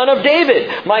 Lord, Son of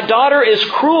David. My daughter is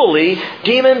cruelly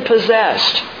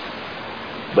demon-possessed.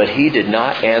 But he did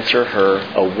not answer her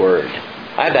a word.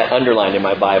 I have that underlined in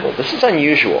my Bible. This is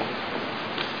unusual.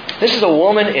 This is a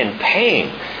woman in pain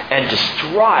and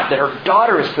distraught that her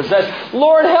daughter is possessed.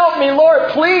 Lord, help me, Lord,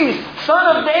 please,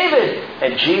 Son of David.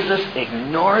 And Jesus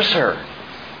ignores her.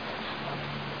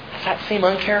 Does that seem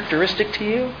uncharacteristic to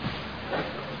you?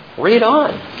 Read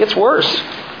on. It gets worse.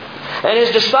 And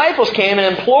his disciples came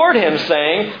and implored him,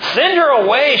 saying, send her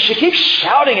away. She keeps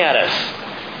shouting at us.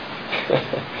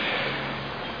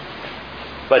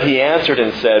 But he answered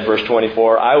and said, verse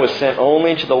 24, I was sent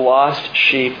only to the lost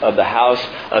sheep of the house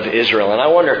of Israel. And I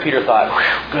wonder if Peter thought,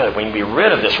 good, we can be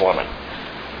rid of this woman.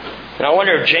 And I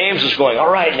wonder if James was going, all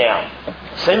right now,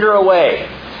 send her away.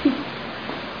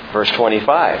 Verse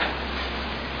 25.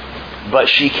 But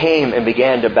she came and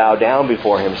began to bow down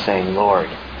before him, saying, Lord,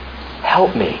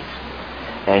 help me.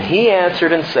 And he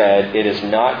answered and said, it is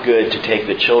not good to take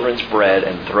the children's bread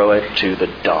and throw it to the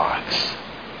dogs.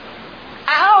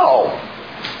 Ow!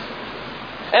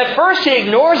 At first he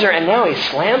ignores her, and now he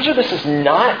slams her. This is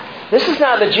not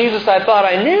the Jesus I thought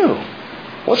I knew.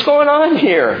 What's going on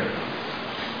here?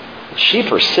 She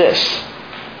persists.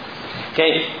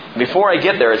 Okay, before I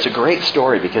get there, it's a great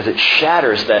story because it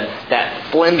shatters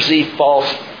that flimsy, false,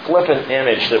 flippant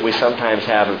image that we sometimes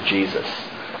have of Jesus.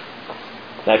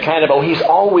 That kind of, he's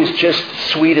always just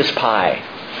sweet as pie.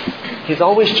 He's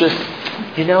always just,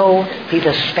 he's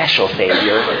a special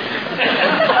Savior.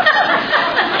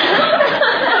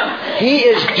 He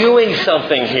is doing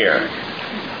something here.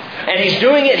 And he's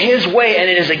doing it his way, and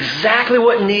it is exactly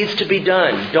what needs to be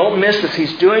done. Don't miss this.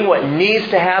 He's doing what needs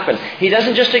to happen. He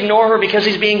doesn't just ignore her because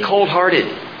he's being cold-hearted.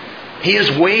 He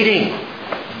is waiting.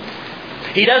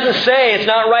 He doesn't say it's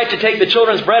not right to take the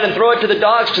children's bread and throw it to the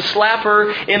dogs, to slap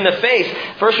her in the face.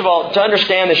 First of all, to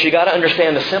understand this, you've got to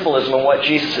understand the symbolism of what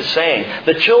Jesus is saying.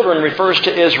 The children refers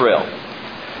to Israel.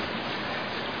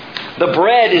 The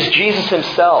bread is Jesus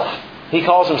himself. He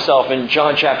calls himself in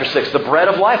John chapter 6, the bread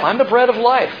of life. I'm the bread of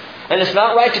life. And it's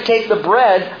not right to take the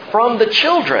bread from the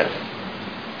children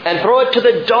and throw it to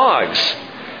the dogs.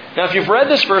 Now, if you've read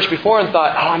this verse before and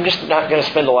thought, I'm just not going to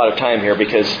spend a lot of time here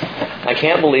because I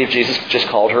can't believe Jesus just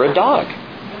called her a dog.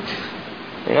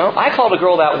 I called a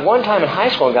girl that one time in high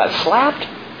school and got slapped.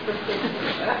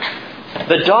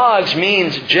 The dogs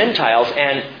means Gentiles,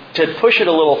 and to push it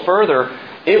a little further,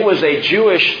 it was a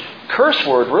Jewish curse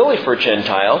word really for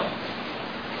Gentile.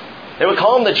 They would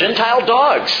call them the Gentile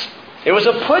dogs. It was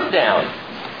a put down.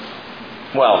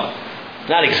 Well,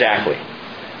 not exactly.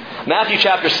 Matthew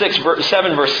chapter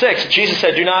 7 verse 6, Jesus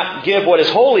said, do not give what is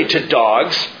holy to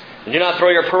dogs, Do not throw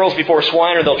your pearls before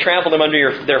swine, or they'll trample them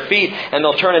under their feet, and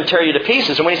they'll turn and tear you to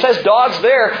pieces. And when he says dogs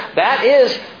there, that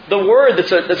is the word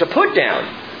that's a put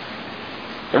down.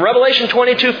 In Revelation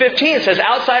 22:15 it says,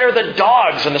 outside are the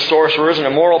dogs and the sorcerers and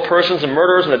immoral persons and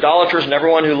murderers and idolaters and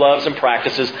everyone who loves and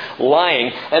practices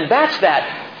lying. And that's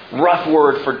that rough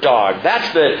word for dog.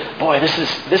 That's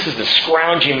this is the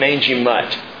scroungy, mangy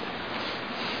mutt.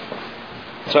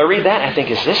 So I read that and I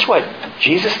think, is this what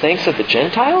Jesus thinks of the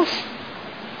Gentiles?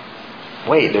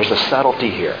 Wait, there's a subtlety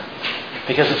here.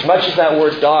 Because as much as that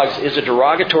word dogs is a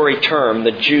derogatory term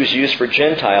the Jews use for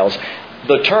Gentiles,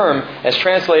 the term, as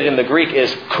translated in the Greek,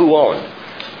 is kuon.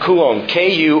 Kuon,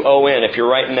 K-U-O-N, if you're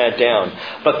writing that down.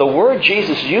 But the word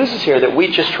Jesus uses here that we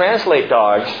just translate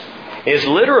dogs is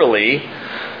literally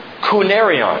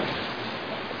kunarion.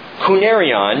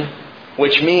 Kunarion,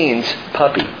 which means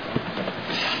puppy.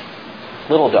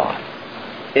 Little dog.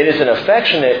 It is an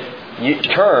affectionate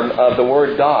term of the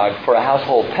word dog for a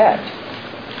household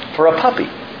pet. For a puppy.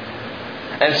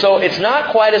 And so it's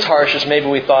not quite as harsh as maybe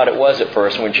we thought it was at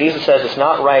first. When Jesus says it's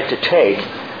not right to take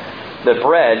the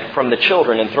bread from the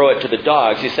children and throw it to the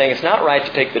dogs, He's saying it's not right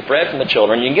to take the bread from the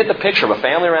children. You can get the picture of a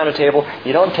family around a table.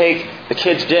 You don't take the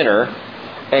kids' dinner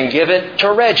and give it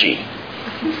to Reggie.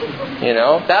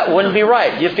 That wouldn't be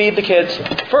right. You feed the kids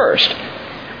first.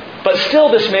 But still,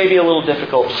 this may be a little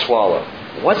difficult to swallow.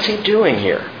 What's He doing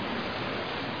here?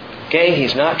 Okay,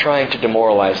 He's not trying to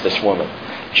demoralize this woman.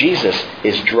 Jesus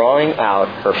is drawing out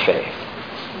her faith.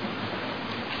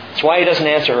 That's why He doesn't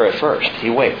answer her at first. He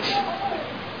waits.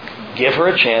 Give her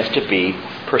a chance to be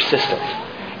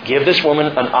persistent. Give this woman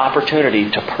an opportunity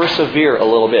to persevere a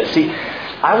little bit. See,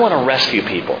 I want to rescue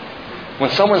people.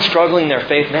 When someone's struggling in their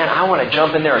faith, man, I want to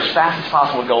jump in there as fast as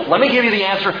possible and go, let me give you the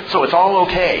answer so it's all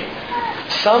okay.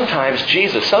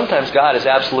 Sometimes God is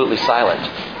absolutely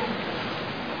silent.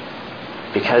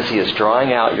 Because He is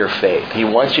drawing out your faith. He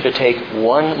wants you to take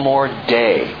one more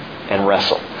day and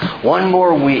wrestle. One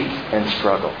more week and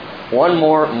struggle. One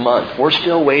more month. We're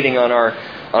still waiting on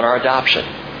our adoption.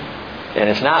 And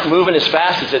it's not moving as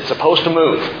fast as it's supposed to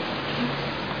move.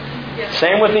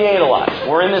 Same with the Adelites.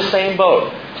 We're in the same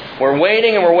boat. We're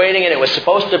waiting and it was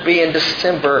supposed to be in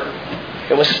December.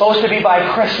 It was supposed to be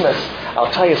by Christmas.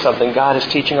 I'll tell you something. God is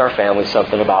teaching our family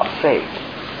something about faith.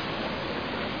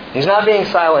 He's not being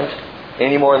silent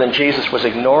any more than Jesus was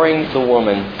ignoring the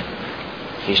woman.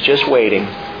 He's just waiting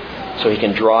so He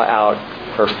can draw out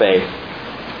her faith.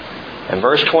 And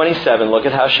verse 27, look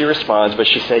at how she responds. But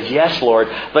she said, yes, Lord,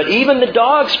 but even the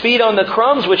dogs feed on the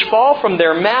crumbs which fall from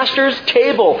their master's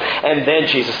table. And then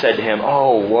Jesus said to him,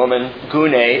 oh, woman,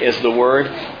 gune is the word,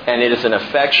 and it is an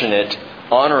affectionate,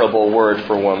 honorable word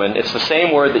for woman. It's the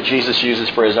same word that Jesus uses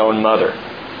for His own mother.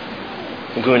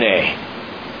 Gune.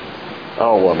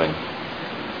 Oh, woman.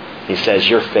 He says,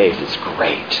 your faith is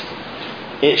great.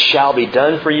 It shall be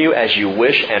done for you as you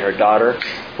wish. And her daughter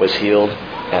was healed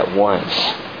at once.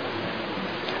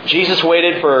 Jesus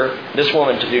waited for this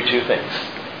woman to do two things.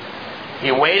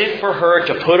 He waited for her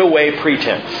to put away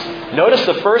pretense. Notice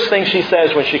the first thing she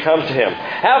says when she comes to Him.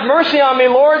 Have mercy on me,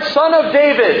 Lord, Son of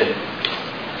David.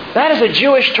 That is a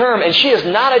Jewish term, and she is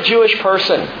not a Jewish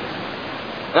person.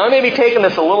 Now I may be taking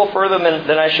this a little further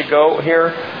than I should go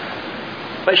here.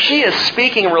 But she is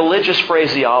speaking religious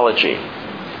phraseology.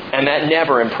 And that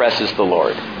never impresses the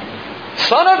Lord.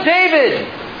 Son of David!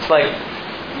 It's like,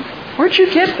 where'd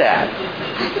you get that?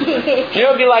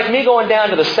 It'd be like me going down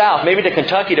to the South, maybe to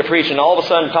Kentucky to preach, and all of a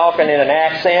sudden talking in an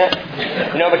accent.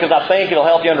 Because I think it'll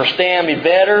help you understand me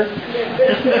better.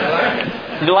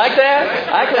 You like that?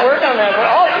 I can work on that.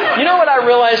 But you know what I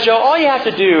realized, Joe? All you have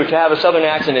to do to have a Southern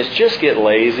accent is just get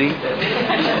lazy.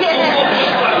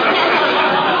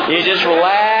 You just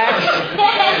relax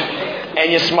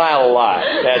and you smile a lot.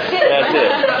 That's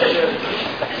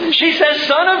it. She says,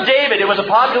 Son of David. It was a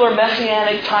popular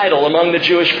messianic title among the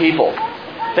Jewish people.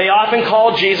 They often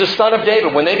called Jesus Son of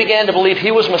David when they began to believe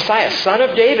He was Messiah. Son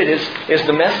of David is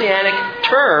the messianic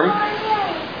term.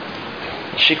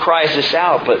 She cries this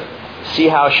out, but see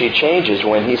how she changes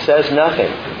when He says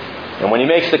nothing. And when He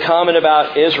makes the comment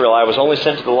about Israel, I was only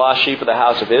sent to the lost sheep of the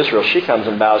house of Israel, she comes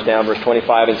and bows down, verse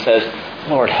 25, and says,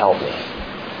 Lord, help me.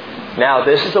 Now,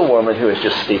 this is a woman who is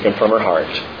just speaking from her heart.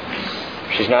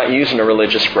 She's not using a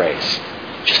religious phrase.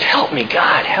 Just help me,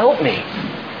 God, help me.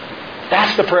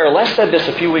 That's the prayer. Les said this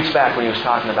a few weeks back when he was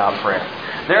talking about prayer.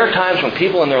 There are times when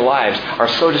people in their lives are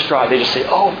so distraught, they just say,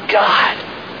 oh, God.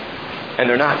 And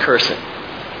they're not cursing.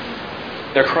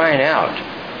 They're crying out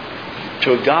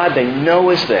to a God they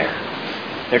know is there.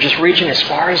 They're just reaching as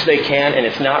far as they can, and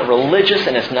it's not religious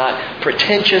and it's not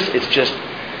pretentious. It's just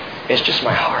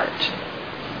my heart.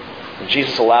 And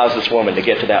Jesus allows this woman to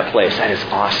get to that place. That is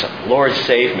awesome. Lord,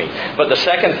 save me. But the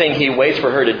second thing He waits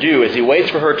for her to do is He waits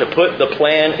for her to put the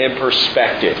plan in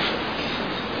perspective.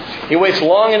 He waits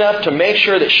long enough to make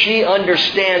sure that she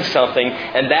understands something,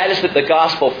 and that is that the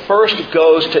gospel first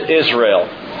goes to Israel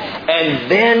and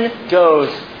then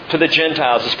goes to the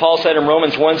Gentiles. As Paul said in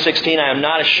Romans 1:16, I am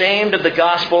not ashamed of the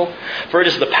gospel, for it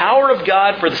is the power of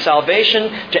God for the salvation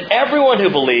to everyone who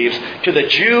believes, to the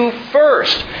Jew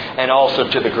first, and also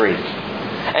to the Greek.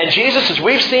 And Jesus, as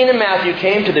we've seen in Matthew,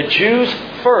 came to the Jews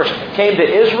first, came to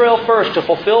Israel first to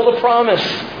fulfill the promise.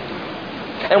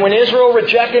 And when Israel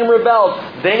rejected and rebelled,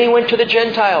 then He went to the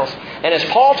Gentiles. And as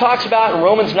Paul talks about in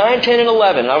Romans 9, 10, and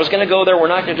 11, I was going to go there, we're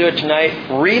not going to do it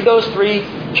tonight. Read those three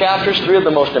chapters, three of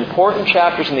the most important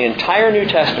chapters in the entire New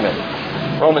Testament.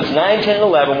 Romans 9, 10, and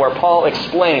 11, where Paul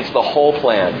explains the whole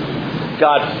plan.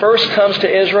 God first comes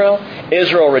to Israel.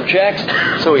 Israel rejects,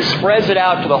 so He spreads it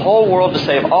out to the whole world to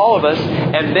save all of us,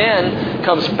 and then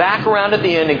comes back around at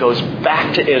the end and goes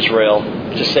back to Israel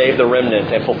to save the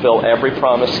remnant and fulfill every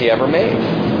promise He ever made.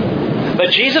 But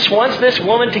Jesus wants this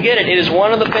woman to get it. It is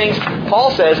one of the things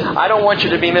Paul says, I don't want you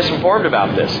to be misinformed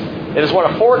about this. It is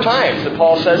one of 4 times that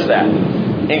Paul says that.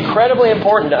 Incredibly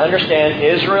important to understand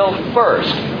Israel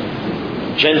first,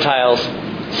 Gentiles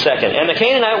second. And the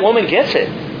Canaanite woman gets it.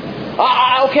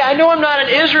 Okay, I know I'm not an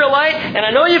Israelite, and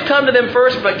I know you've come to them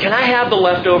first, but can I have the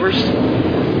leftovers?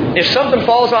 If something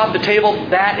falls off the table,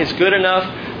 that is good enough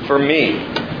for me.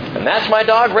 And that's my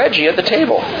dog Reggie at the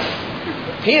table.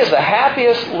 He is the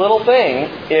happiest little thing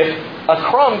if a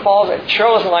crumb falls.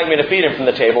 Cheryl doesn't like me to feed him from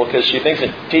the table because she thinks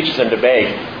it teaches him to beg.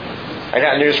 I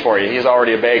got news for you. He's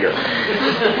already a beggar.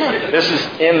 This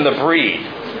is in the breed,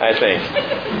 I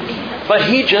think. But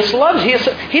he just loves it.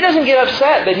 He doesn't get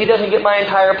upset that he doesn't get my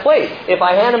entire plate. If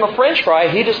I hand him a French fry,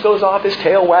 he just goes off his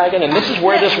tail wagging, and this is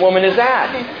where this woman is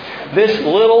at. This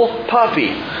little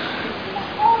puppy.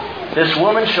 This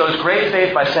woman shows great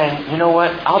faith by saying, you know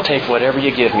what? I'll take whatever you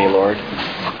give me, Lord.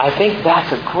 I think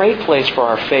that's a great place for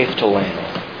our faith to land.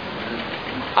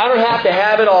 I don't have to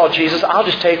have it all, Jesus. I'll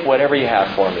just take whatever you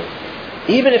have for me.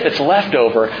 Even if it's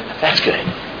leftover, that's good.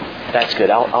 That's good.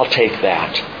 I'll take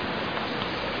that.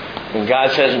 And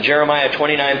God says in Jeremiah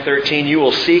 29:13, you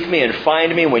will seek me and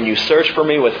find me when you search for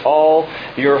me with all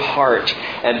your heart.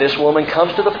 And this woman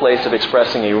comes to the place of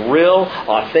expressing a real,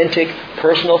 authentic,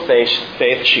 personal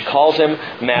faith. She calls him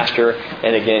Master,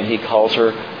 and again, he calls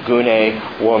her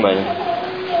Gune, woman,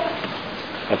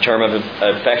 a term of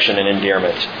affection and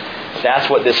endearment. That's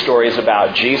what this story is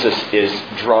about. Jesus is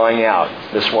drawing out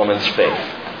this woman's faith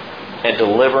and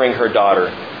delivering her daughter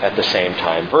at the same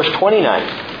time. Verse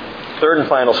 29. Third and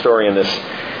final story in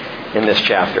this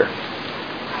chapter.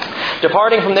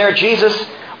 Departing from there, Jesus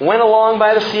went along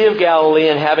by the Sea of Galilee,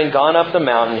 and having gone up the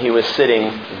mountain, He was sitting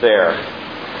there.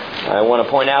 I want to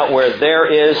point out where there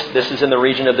is. This is in the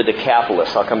region of the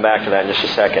Decapolis. I'll come back to that in just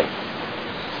a second.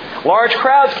 Large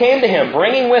crowds came to Him,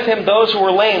 bringing with Him those who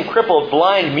were lame, crippled,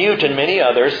 blind, mute, and many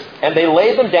others, and they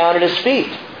laid them down at His feet,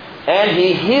 and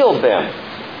He healed them.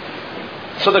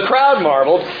 So the crowd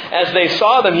marveled as they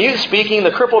saw the mute speaking, the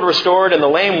crippled restored, and the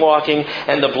lame walking,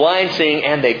 and the blind seeing,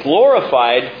 and they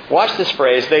glorified, watch this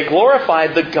phrase, they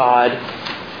glorified the God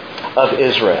of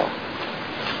Israel.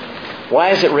 Why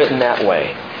is it written that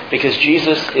way? Because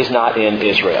Jesus is not in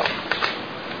Israel.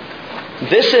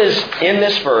 This is, in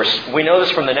this verse, we know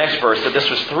this from the next verse, that this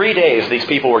was 3 days these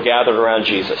people were gathered around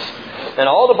Jesus. And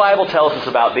all the Bible tells us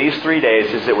about these 3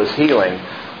 days is it was healing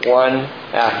one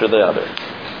after the other.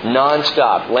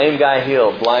 Non-stop. Lame guy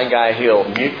healed, blind guy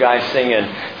healed, mute guy singing,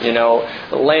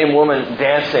 lame woman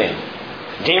dancing,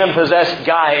 demon-possessed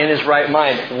guy in his right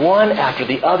mind. One after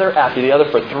the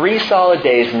other for 3 solid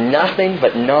days, nothing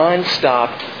but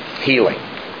non-stop healing.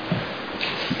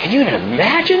 Can you even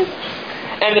imagine?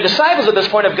 And the disciples at this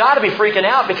point have got to be freaking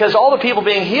out because all the people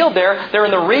being healed there, they're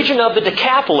in the region of the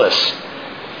Decapolis.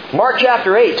 Mark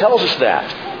chapter 8 tells us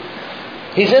that.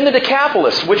 He's in the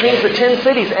Decapolis, which means the 10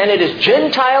 cities, and it is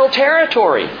Gentile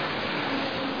territory.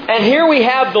 And here we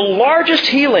have the largest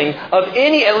healing of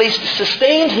any, at least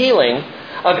sustained healing,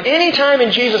 of any time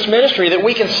in Jesus' ministry that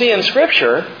we can see in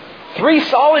Scripture. 3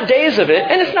 solid days of it,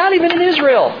 and it's not even in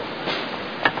Israel.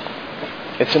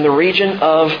 It's in the region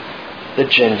of the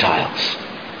Gentiles.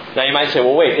 Now you might say,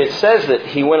 well wait, it says that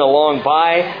He went along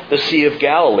by the Sea of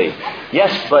Galilee.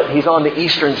 Yes, but He's on the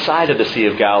eastern side of the Sea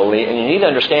of Galilee, and you need to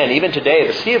understand, even today,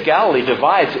 the Sea of Galilee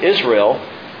divides Israel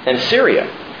and Syria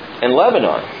and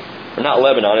Lebanon. Or not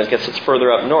Lebanon, it's further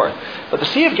up north. But the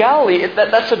Sea of Galilee,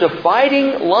 that's a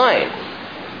dividing line.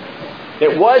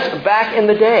 It was back in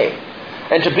the day.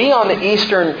 And to be on the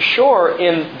eastern shore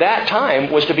in that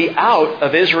time was to be out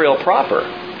of Israel proper.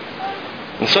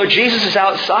 And so Jesus is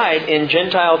outside in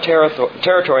Gentile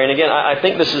territory. And again, I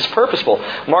think this is purposeful.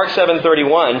 Mark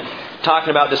 7:31, talking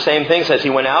about the same thing, says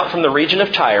he went out from the region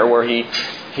of Tyre, where he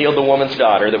healed the woman's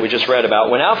daughter that we just read about,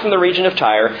 went out from the region of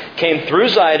Tyre, came through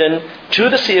Zidon to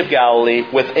the Sea of Galilee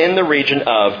within the region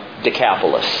of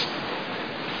Decapolis.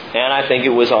 And I think it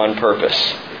was on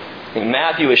purpose. And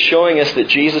Matthew is showing us that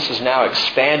Jesus is now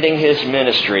expanding his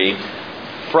ministry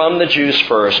from the Jews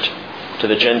first to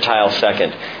the Gentiles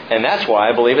second. And that's why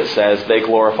I believe it says they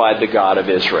glorified the God of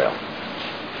Israel.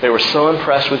 They were so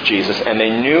impressed with Jesus, and they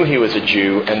knew he was a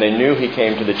Jew, and they knew he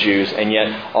came to the Jews, and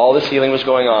yet all this healing was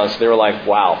going on, so they were like,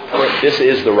 wow, this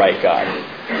is the right God.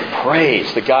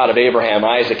 Praise the God of Abraham,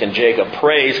 Isaac, and Jacob.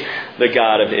 Praise the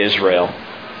God of Israel.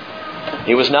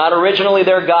 He was not originally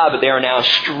their God, but they are now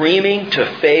streaming to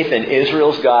faith in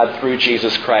Israel's God through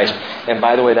Jesus Christ. And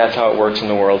by the way, that's how it works in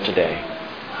the world today.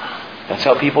 That's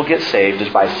how people get saved, is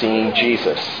by seeing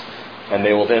Jesus. And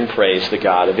they will then praise the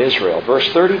God of Israel. Verse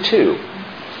 32.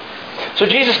 So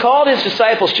Jesus called his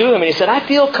disciples to him and he said, I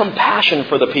feel compassion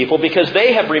for the people because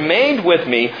they have remained with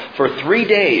me for 3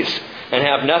 days and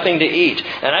have nothing to eat.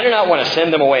 And I do not want to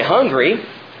send them away hungry,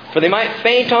 for they might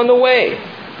faint on the way.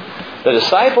 The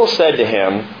disciples said to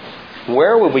him,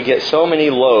 where would we get so many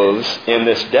loaves in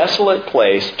this desolate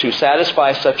place to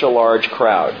satisfy such a large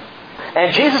crowd?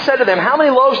 And Jesus said to them, how many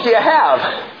loaves do you have?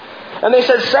 And they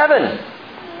said 7.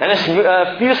 And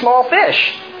a few small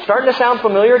fish. Starting to sound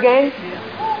familiar, gang?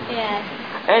 Yes.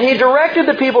 And he directed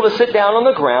the people to sit down on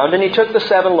the ground, and he took the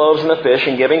 7 loaves and the fish,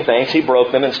 and giving thanks, he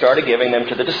broke them and started giving them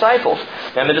to the disciples.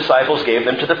 And the disciples gave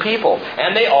them to the people.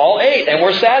 And they all ate and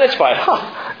were satisfied.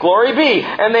 Glory be.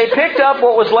 And they picked up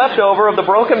what was left over of the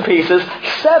broken pieces,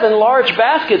 7 large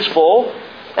baskets full.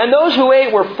 And those who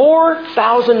ate were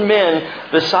 4,000 men,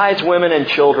 besides women and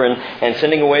children. And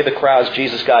sending away the crowds,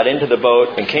 Jesus got into the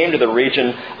boat and came to the region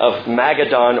of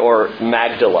Magadan or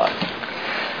Magdala.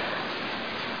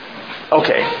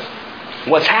 Okay,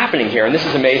 what's happening here, and this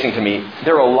is amazing to me,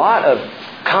 there are a lot of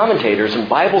commentators and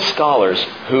Bible scholars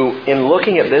who, in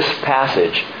looking at this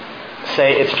passage,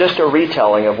 say it's just a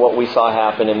retelling of what we saw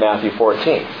happen in Matthew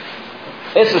 14.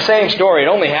 It's the same story. It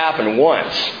only happened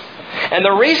once. And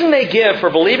the reason they give for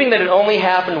believing that it only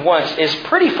happened once is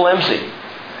pretty flimsy.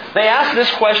 They ask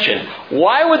this question,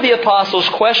 why would the apostles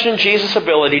question Jesus'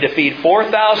 ability to feed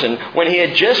 4,000 when he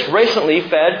had just recently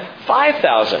fed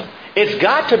 5,000? It's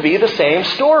got to be the same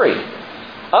story.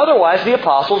 Otherwise, the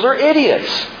apostles are idiots.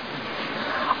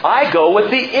 I go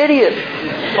with the idiot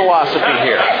philosophy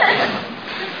here.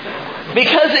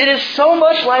 Because it is so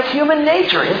much like human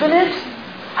nature, isn't it?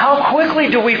 How quickly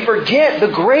do we forget the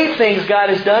great things God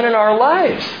has done in our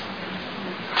lives?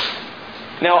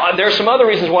 Now, there are some other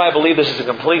reasons why I believe this is a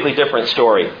completely different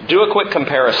story. Do a quick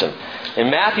comparison. In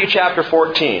Matthew chapter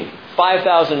 14,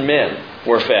 5,000 men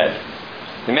were fed.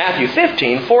 In Matthew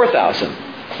 15, 4,000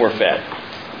 were fed.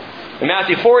 In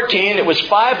Matthew 14, it was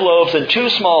 5 loaves and 2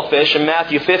 small fish. In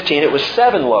Matthew 15, it was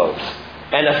 7 loaves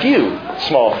and a few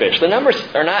small fish. The numbers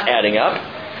are not adding up.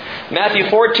 Matthew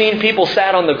 14, people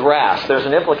sat on the grass. There's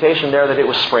an implication there that it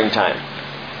was springtime.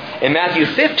 In Matthew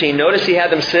 15, notice he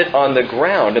had them sit on the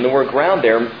ground. And the word ground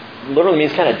there literally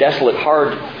means kind of desolate,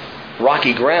 hard,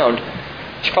 rocky ground.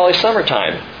 It's probably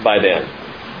summertime by then.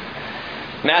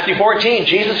 Matthew 14,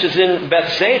 Jesus is in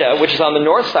Bethsaida, which is on the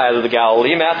north side of the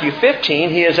Galilee. Matthew 15,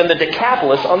 he is in the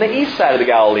Decapolis on the east side of the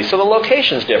Galilee. So the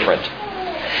location's different.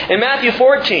 In Matthew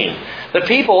 14, the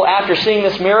people, after seeing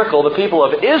this miracle, the people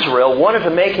of Israel wanted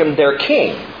to make him their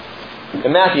king.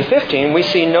 In Matthew 15, we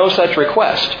see no such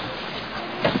request.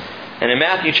 And in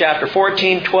Matthew chapter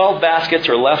 14, 12 baskets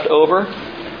are left over.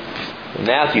 In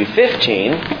Matthew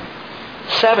 15,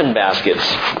 7 baskets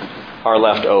are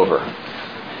left over.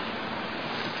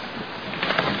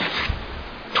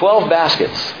 12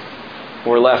 baskets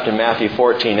were left in Matthew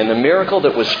 14. In the miracle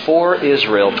that was for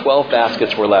Israel, 12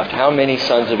 baskets were left. How many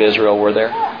sons of Israel were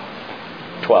there?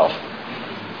 12.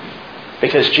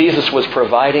 Because Jesus was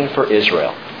providing for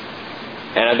Israel.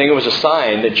 And I think it was a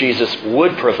sign that Jesus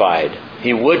would provide.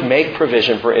 He would make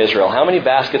provision for Israel. How many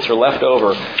baskets are left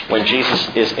over when Jesus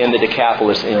is in the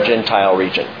Decapolis in Gentile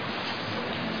region?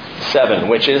 7,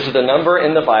 which is the number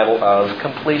in the Bible of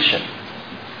completion,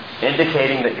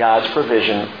 indicating that God's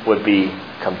provision would be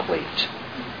complete.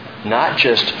 Not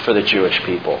just for the Jewish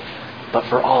people, but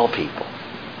for all people.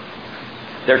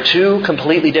 They're 2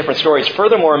 completely different stories.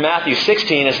 Furthermore, in Matthew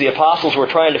 16, as the apostles were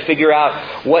trying to figure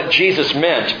out what Jesus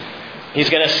meant, he's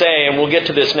going to say, and we'll get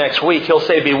to this next week, he'll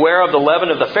say, beware of the leaven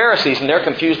of the Pharisees, and they're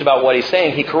confused about what he's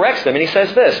saying. He corrects them, and he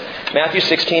says this, Matthew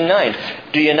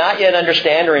 16:9, do you not yet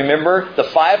understand or remember the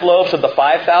 5 loaves of the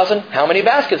 5,000? How many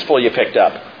baskets full you picked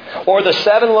up? Or the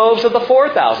 7 loaves of the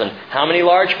 4,000. How many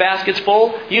large baskets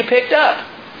full you picked up?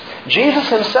 Jesus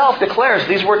himself declares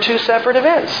these were 2 separate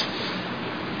events.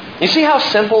 You see how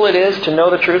simple it is to know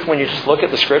the truth when you just look at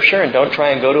the Scripture and don't try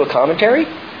and go to a commentary?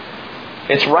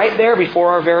 It's right there before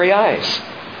our very eyes.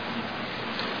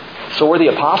 So were the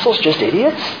apostles just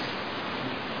idiots?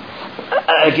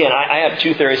 Again, I have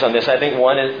 2 theories on this. I think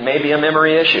one is maybe a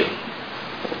memory issue.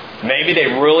 Maybe they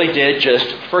really did just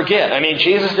forget. I mean,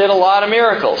 Jesus did a lot of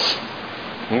miracles.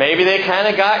 Maybe they kind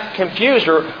of got confused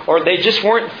or they just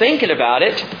weren't thinking about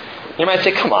it. You might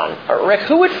say, come on, Rick,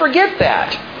 who would forget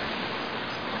that?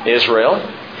 Israel.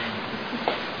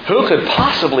 Who could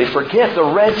possibly forget the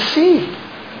Red Sea?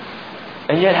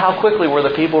 And yet how quickly were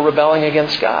the people rebelling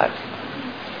against God?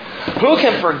 Who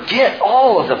can forget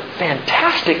all of the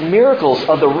fantastic miracles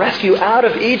of the rescue out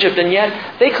of Egypt, and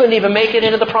yet they couldn't even make it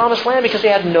into the Promised Land because they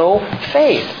had no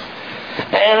faith?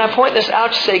 And I point this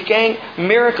out to say, gang,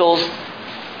 miracles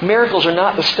are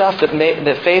not the stuff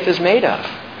that faith is made of.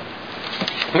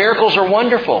 Miracles are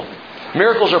wonderful.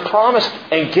 Miracles are promised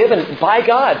and given by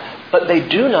God, but they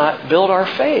do not build our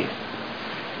faith.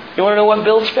 You want to know what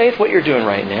builds faith? What you're doing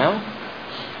right now.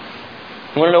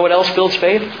 You want to know what else builds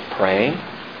faith? Praying.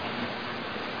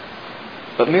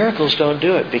 But miracles don't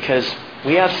do it because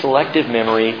we have selective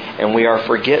memory and we are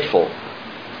forgetful.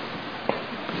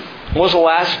 What was the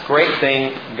last great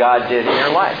thing God did in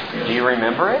your life? Do you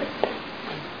remember it?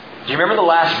 Do you remember the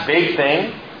last big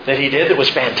thing that He did that was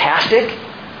fantastic?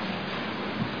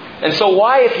 And so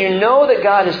why, if you know that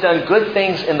God has done good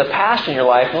things in the past in your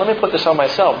life, and let me put this on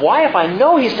myself, why, if I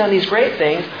know He's done these great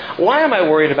things, why am I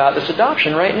worried about this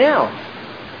adoption right now?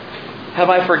 Have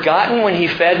I forgotten when He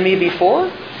fed me before?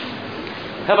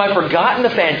 Have I forgotten the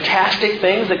fantastic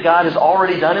things that God has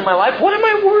already done in my life? What am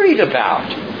I worried about?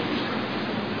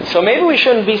 So maybe we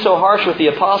shouldn't be so harsh with the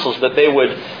apostles that they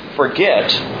would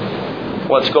forget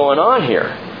what's going on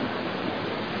here.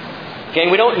 Gang,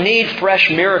 we don't need fresh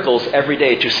miracles every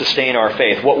day to sustain our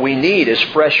faith. What we need is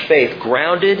fresh faith,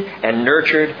 grounded and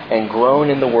nurtured and grown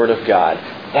in the Word of God.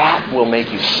 That will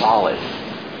make you solid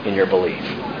in your belief.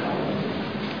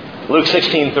 Luke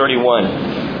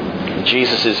 16:31.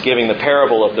 Jesus is giving the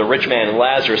parable of the rich man and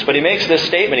Lazarus, but He makes this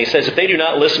statement. He says, if they do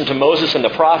not listen to Moses and the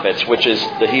prophets, which is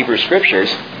the Hebrew Scriptures,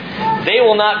 they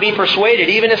will not be persuaded,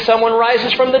 even if someone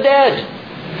rises from the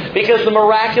dead. Because the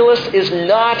miraculous is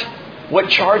not what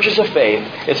charges a faith.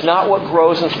 It's not what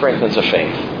grows and strengthens a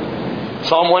faith.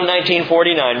 Psalm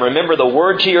 119:49, remember the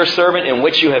word to your servant in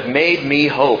which you have made me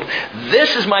hope.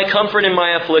 This is my comfort in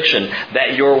my affliction,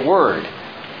 that your word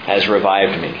has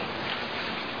revived me.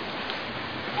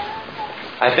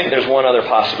 I think there's one other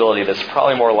possibility that's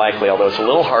probably more likely, although it's a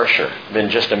little harsher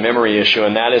than just a memory issue,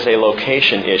 and that is a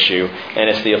location issue. And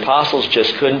it's the apostles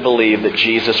just couldn't believe that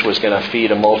Jesus was going to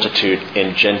feed a multitude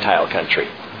in Gentile country.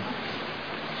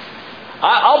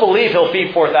 I'll believe He'll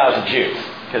feed 4,000 Jews,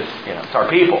 because, it's our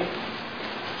people.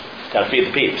 Got to feed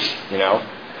the peeps,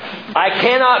 I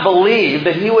cannot believe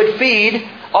that He would feed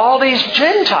all these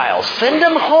Gentiles, send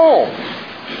them home.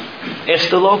 It's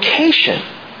the location.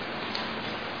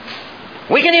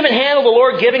 We can even handle the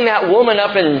Lord giving that woman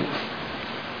up in,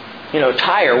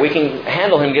 Tyre. We can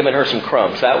handle Him giving her some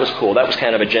crumbs. That was cool. That was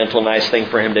kind of a gentle, nice thing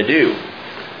for Him to do.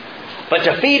 But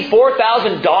to feed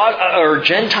 4,000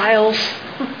 Gentiles,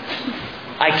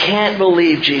 I can't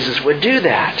believe Jesus would do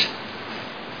that.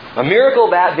 A miracle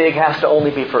that big has to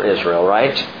only be for Israel,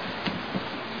 right?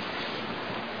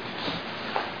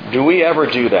 Do we ever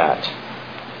do that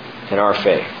in our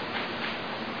faith?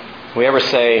 We ever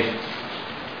say,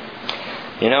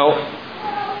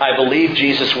 I believe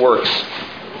Jesus works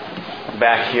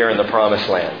back here in the Promised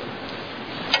Land.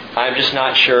 I'm just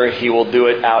not sure He will do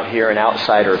it out here in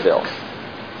Outsiderville.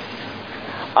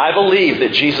 I believe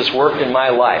that Jesus worked in my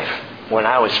life when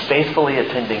I was faithfully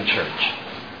attending church.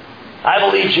 I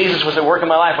believe Jesus was at work in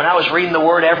my life when I was reading the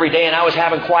Word every day and I was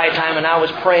having quiet time and I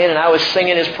was praying and I was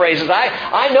singing His praises.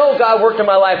 I know God worked in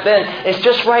my life then. It's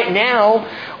just right now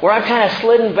where I'm kind of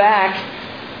slidden back.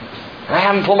 I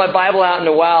haven't pulled my Bible out in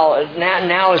a while.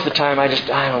 Now is the time I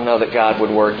don't know that God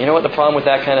would work. You know what the problem with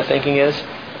that kind of thinking is?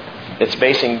 It's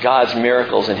basing God's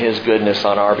miracles and His goodness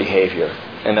on our behavior.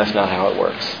 And that's not how it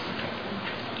works.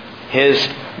 His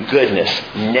goodness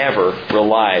never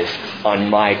relies on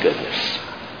my goodness.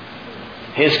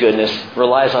 His goodness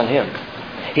relies on Him.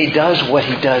 He does what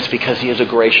He does because He is a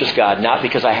gracious God, not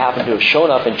because I happen to have shown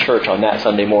up in church on that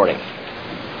Sunday morning.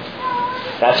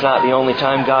 That's not the only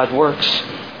time God works.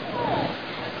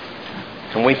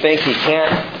 And we think He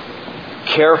can't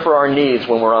care for our needs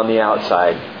when we're on the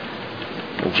outside.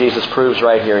 And Jesus proves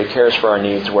right here He cares for our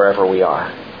needs wherever we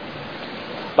are.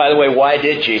 By the way, why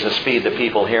did Jesus feed the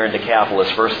people here in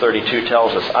Decapolis? Verse 32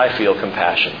 tells us, I feel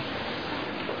compassion.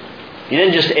 He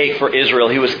didn't just ache for Israel.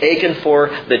 He was aching for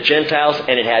the Gentiles,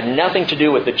 and it had nothing to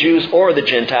do with the Jews or the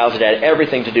Gentiles. It had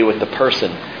everything to do with the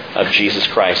person of Jesus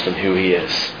Christ and who He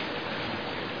is.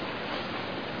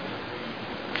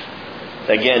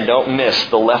 Again, don't miss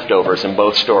the leftovers in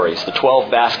both stories. The 12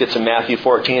 baskets in Matthew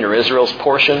 14 are Israel's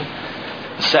portion.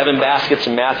 The 7 baskets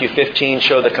in Matthew 15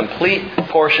 show the complete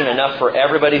portion, enough for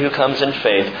everybody who comes in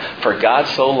faith. For God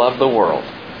so loved the world.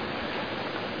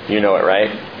 You know it, right?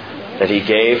 That He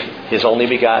gave His only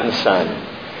begotten Son,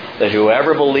 that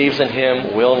whoever believes in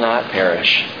Him will not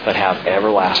perish, but have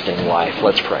everlasting life.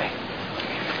 Let's pray.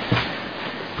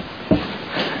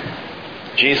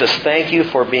 Jesus, thank You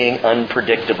for being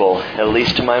unpredictable, at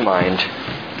least to my mind.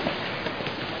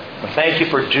 Thank You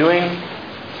for doing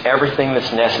everything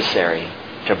that's necessary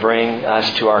to bring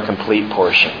us to our complete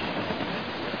portion.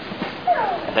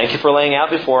 Thank You for laying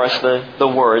out before us the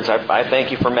words. I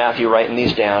thank You for Matthew writing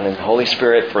these down, and the Holy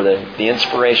Spirit for the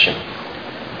inspiration.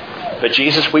 But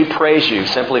Jesus, we praise You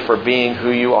simply for being who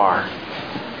You are.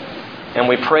 And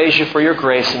we praise You for Your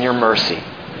grace and Your mercy.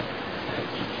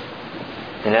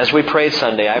 And as we prayed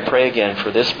Sunday, I pray again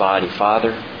for this body.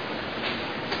 Father,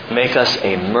 make us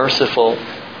a merciful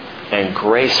and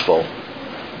graceful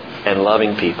and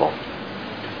loving people,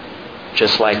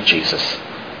 just like Jesus.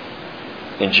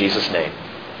 In Jesus' name,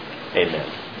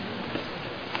 amen.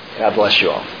 God bless you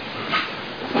all.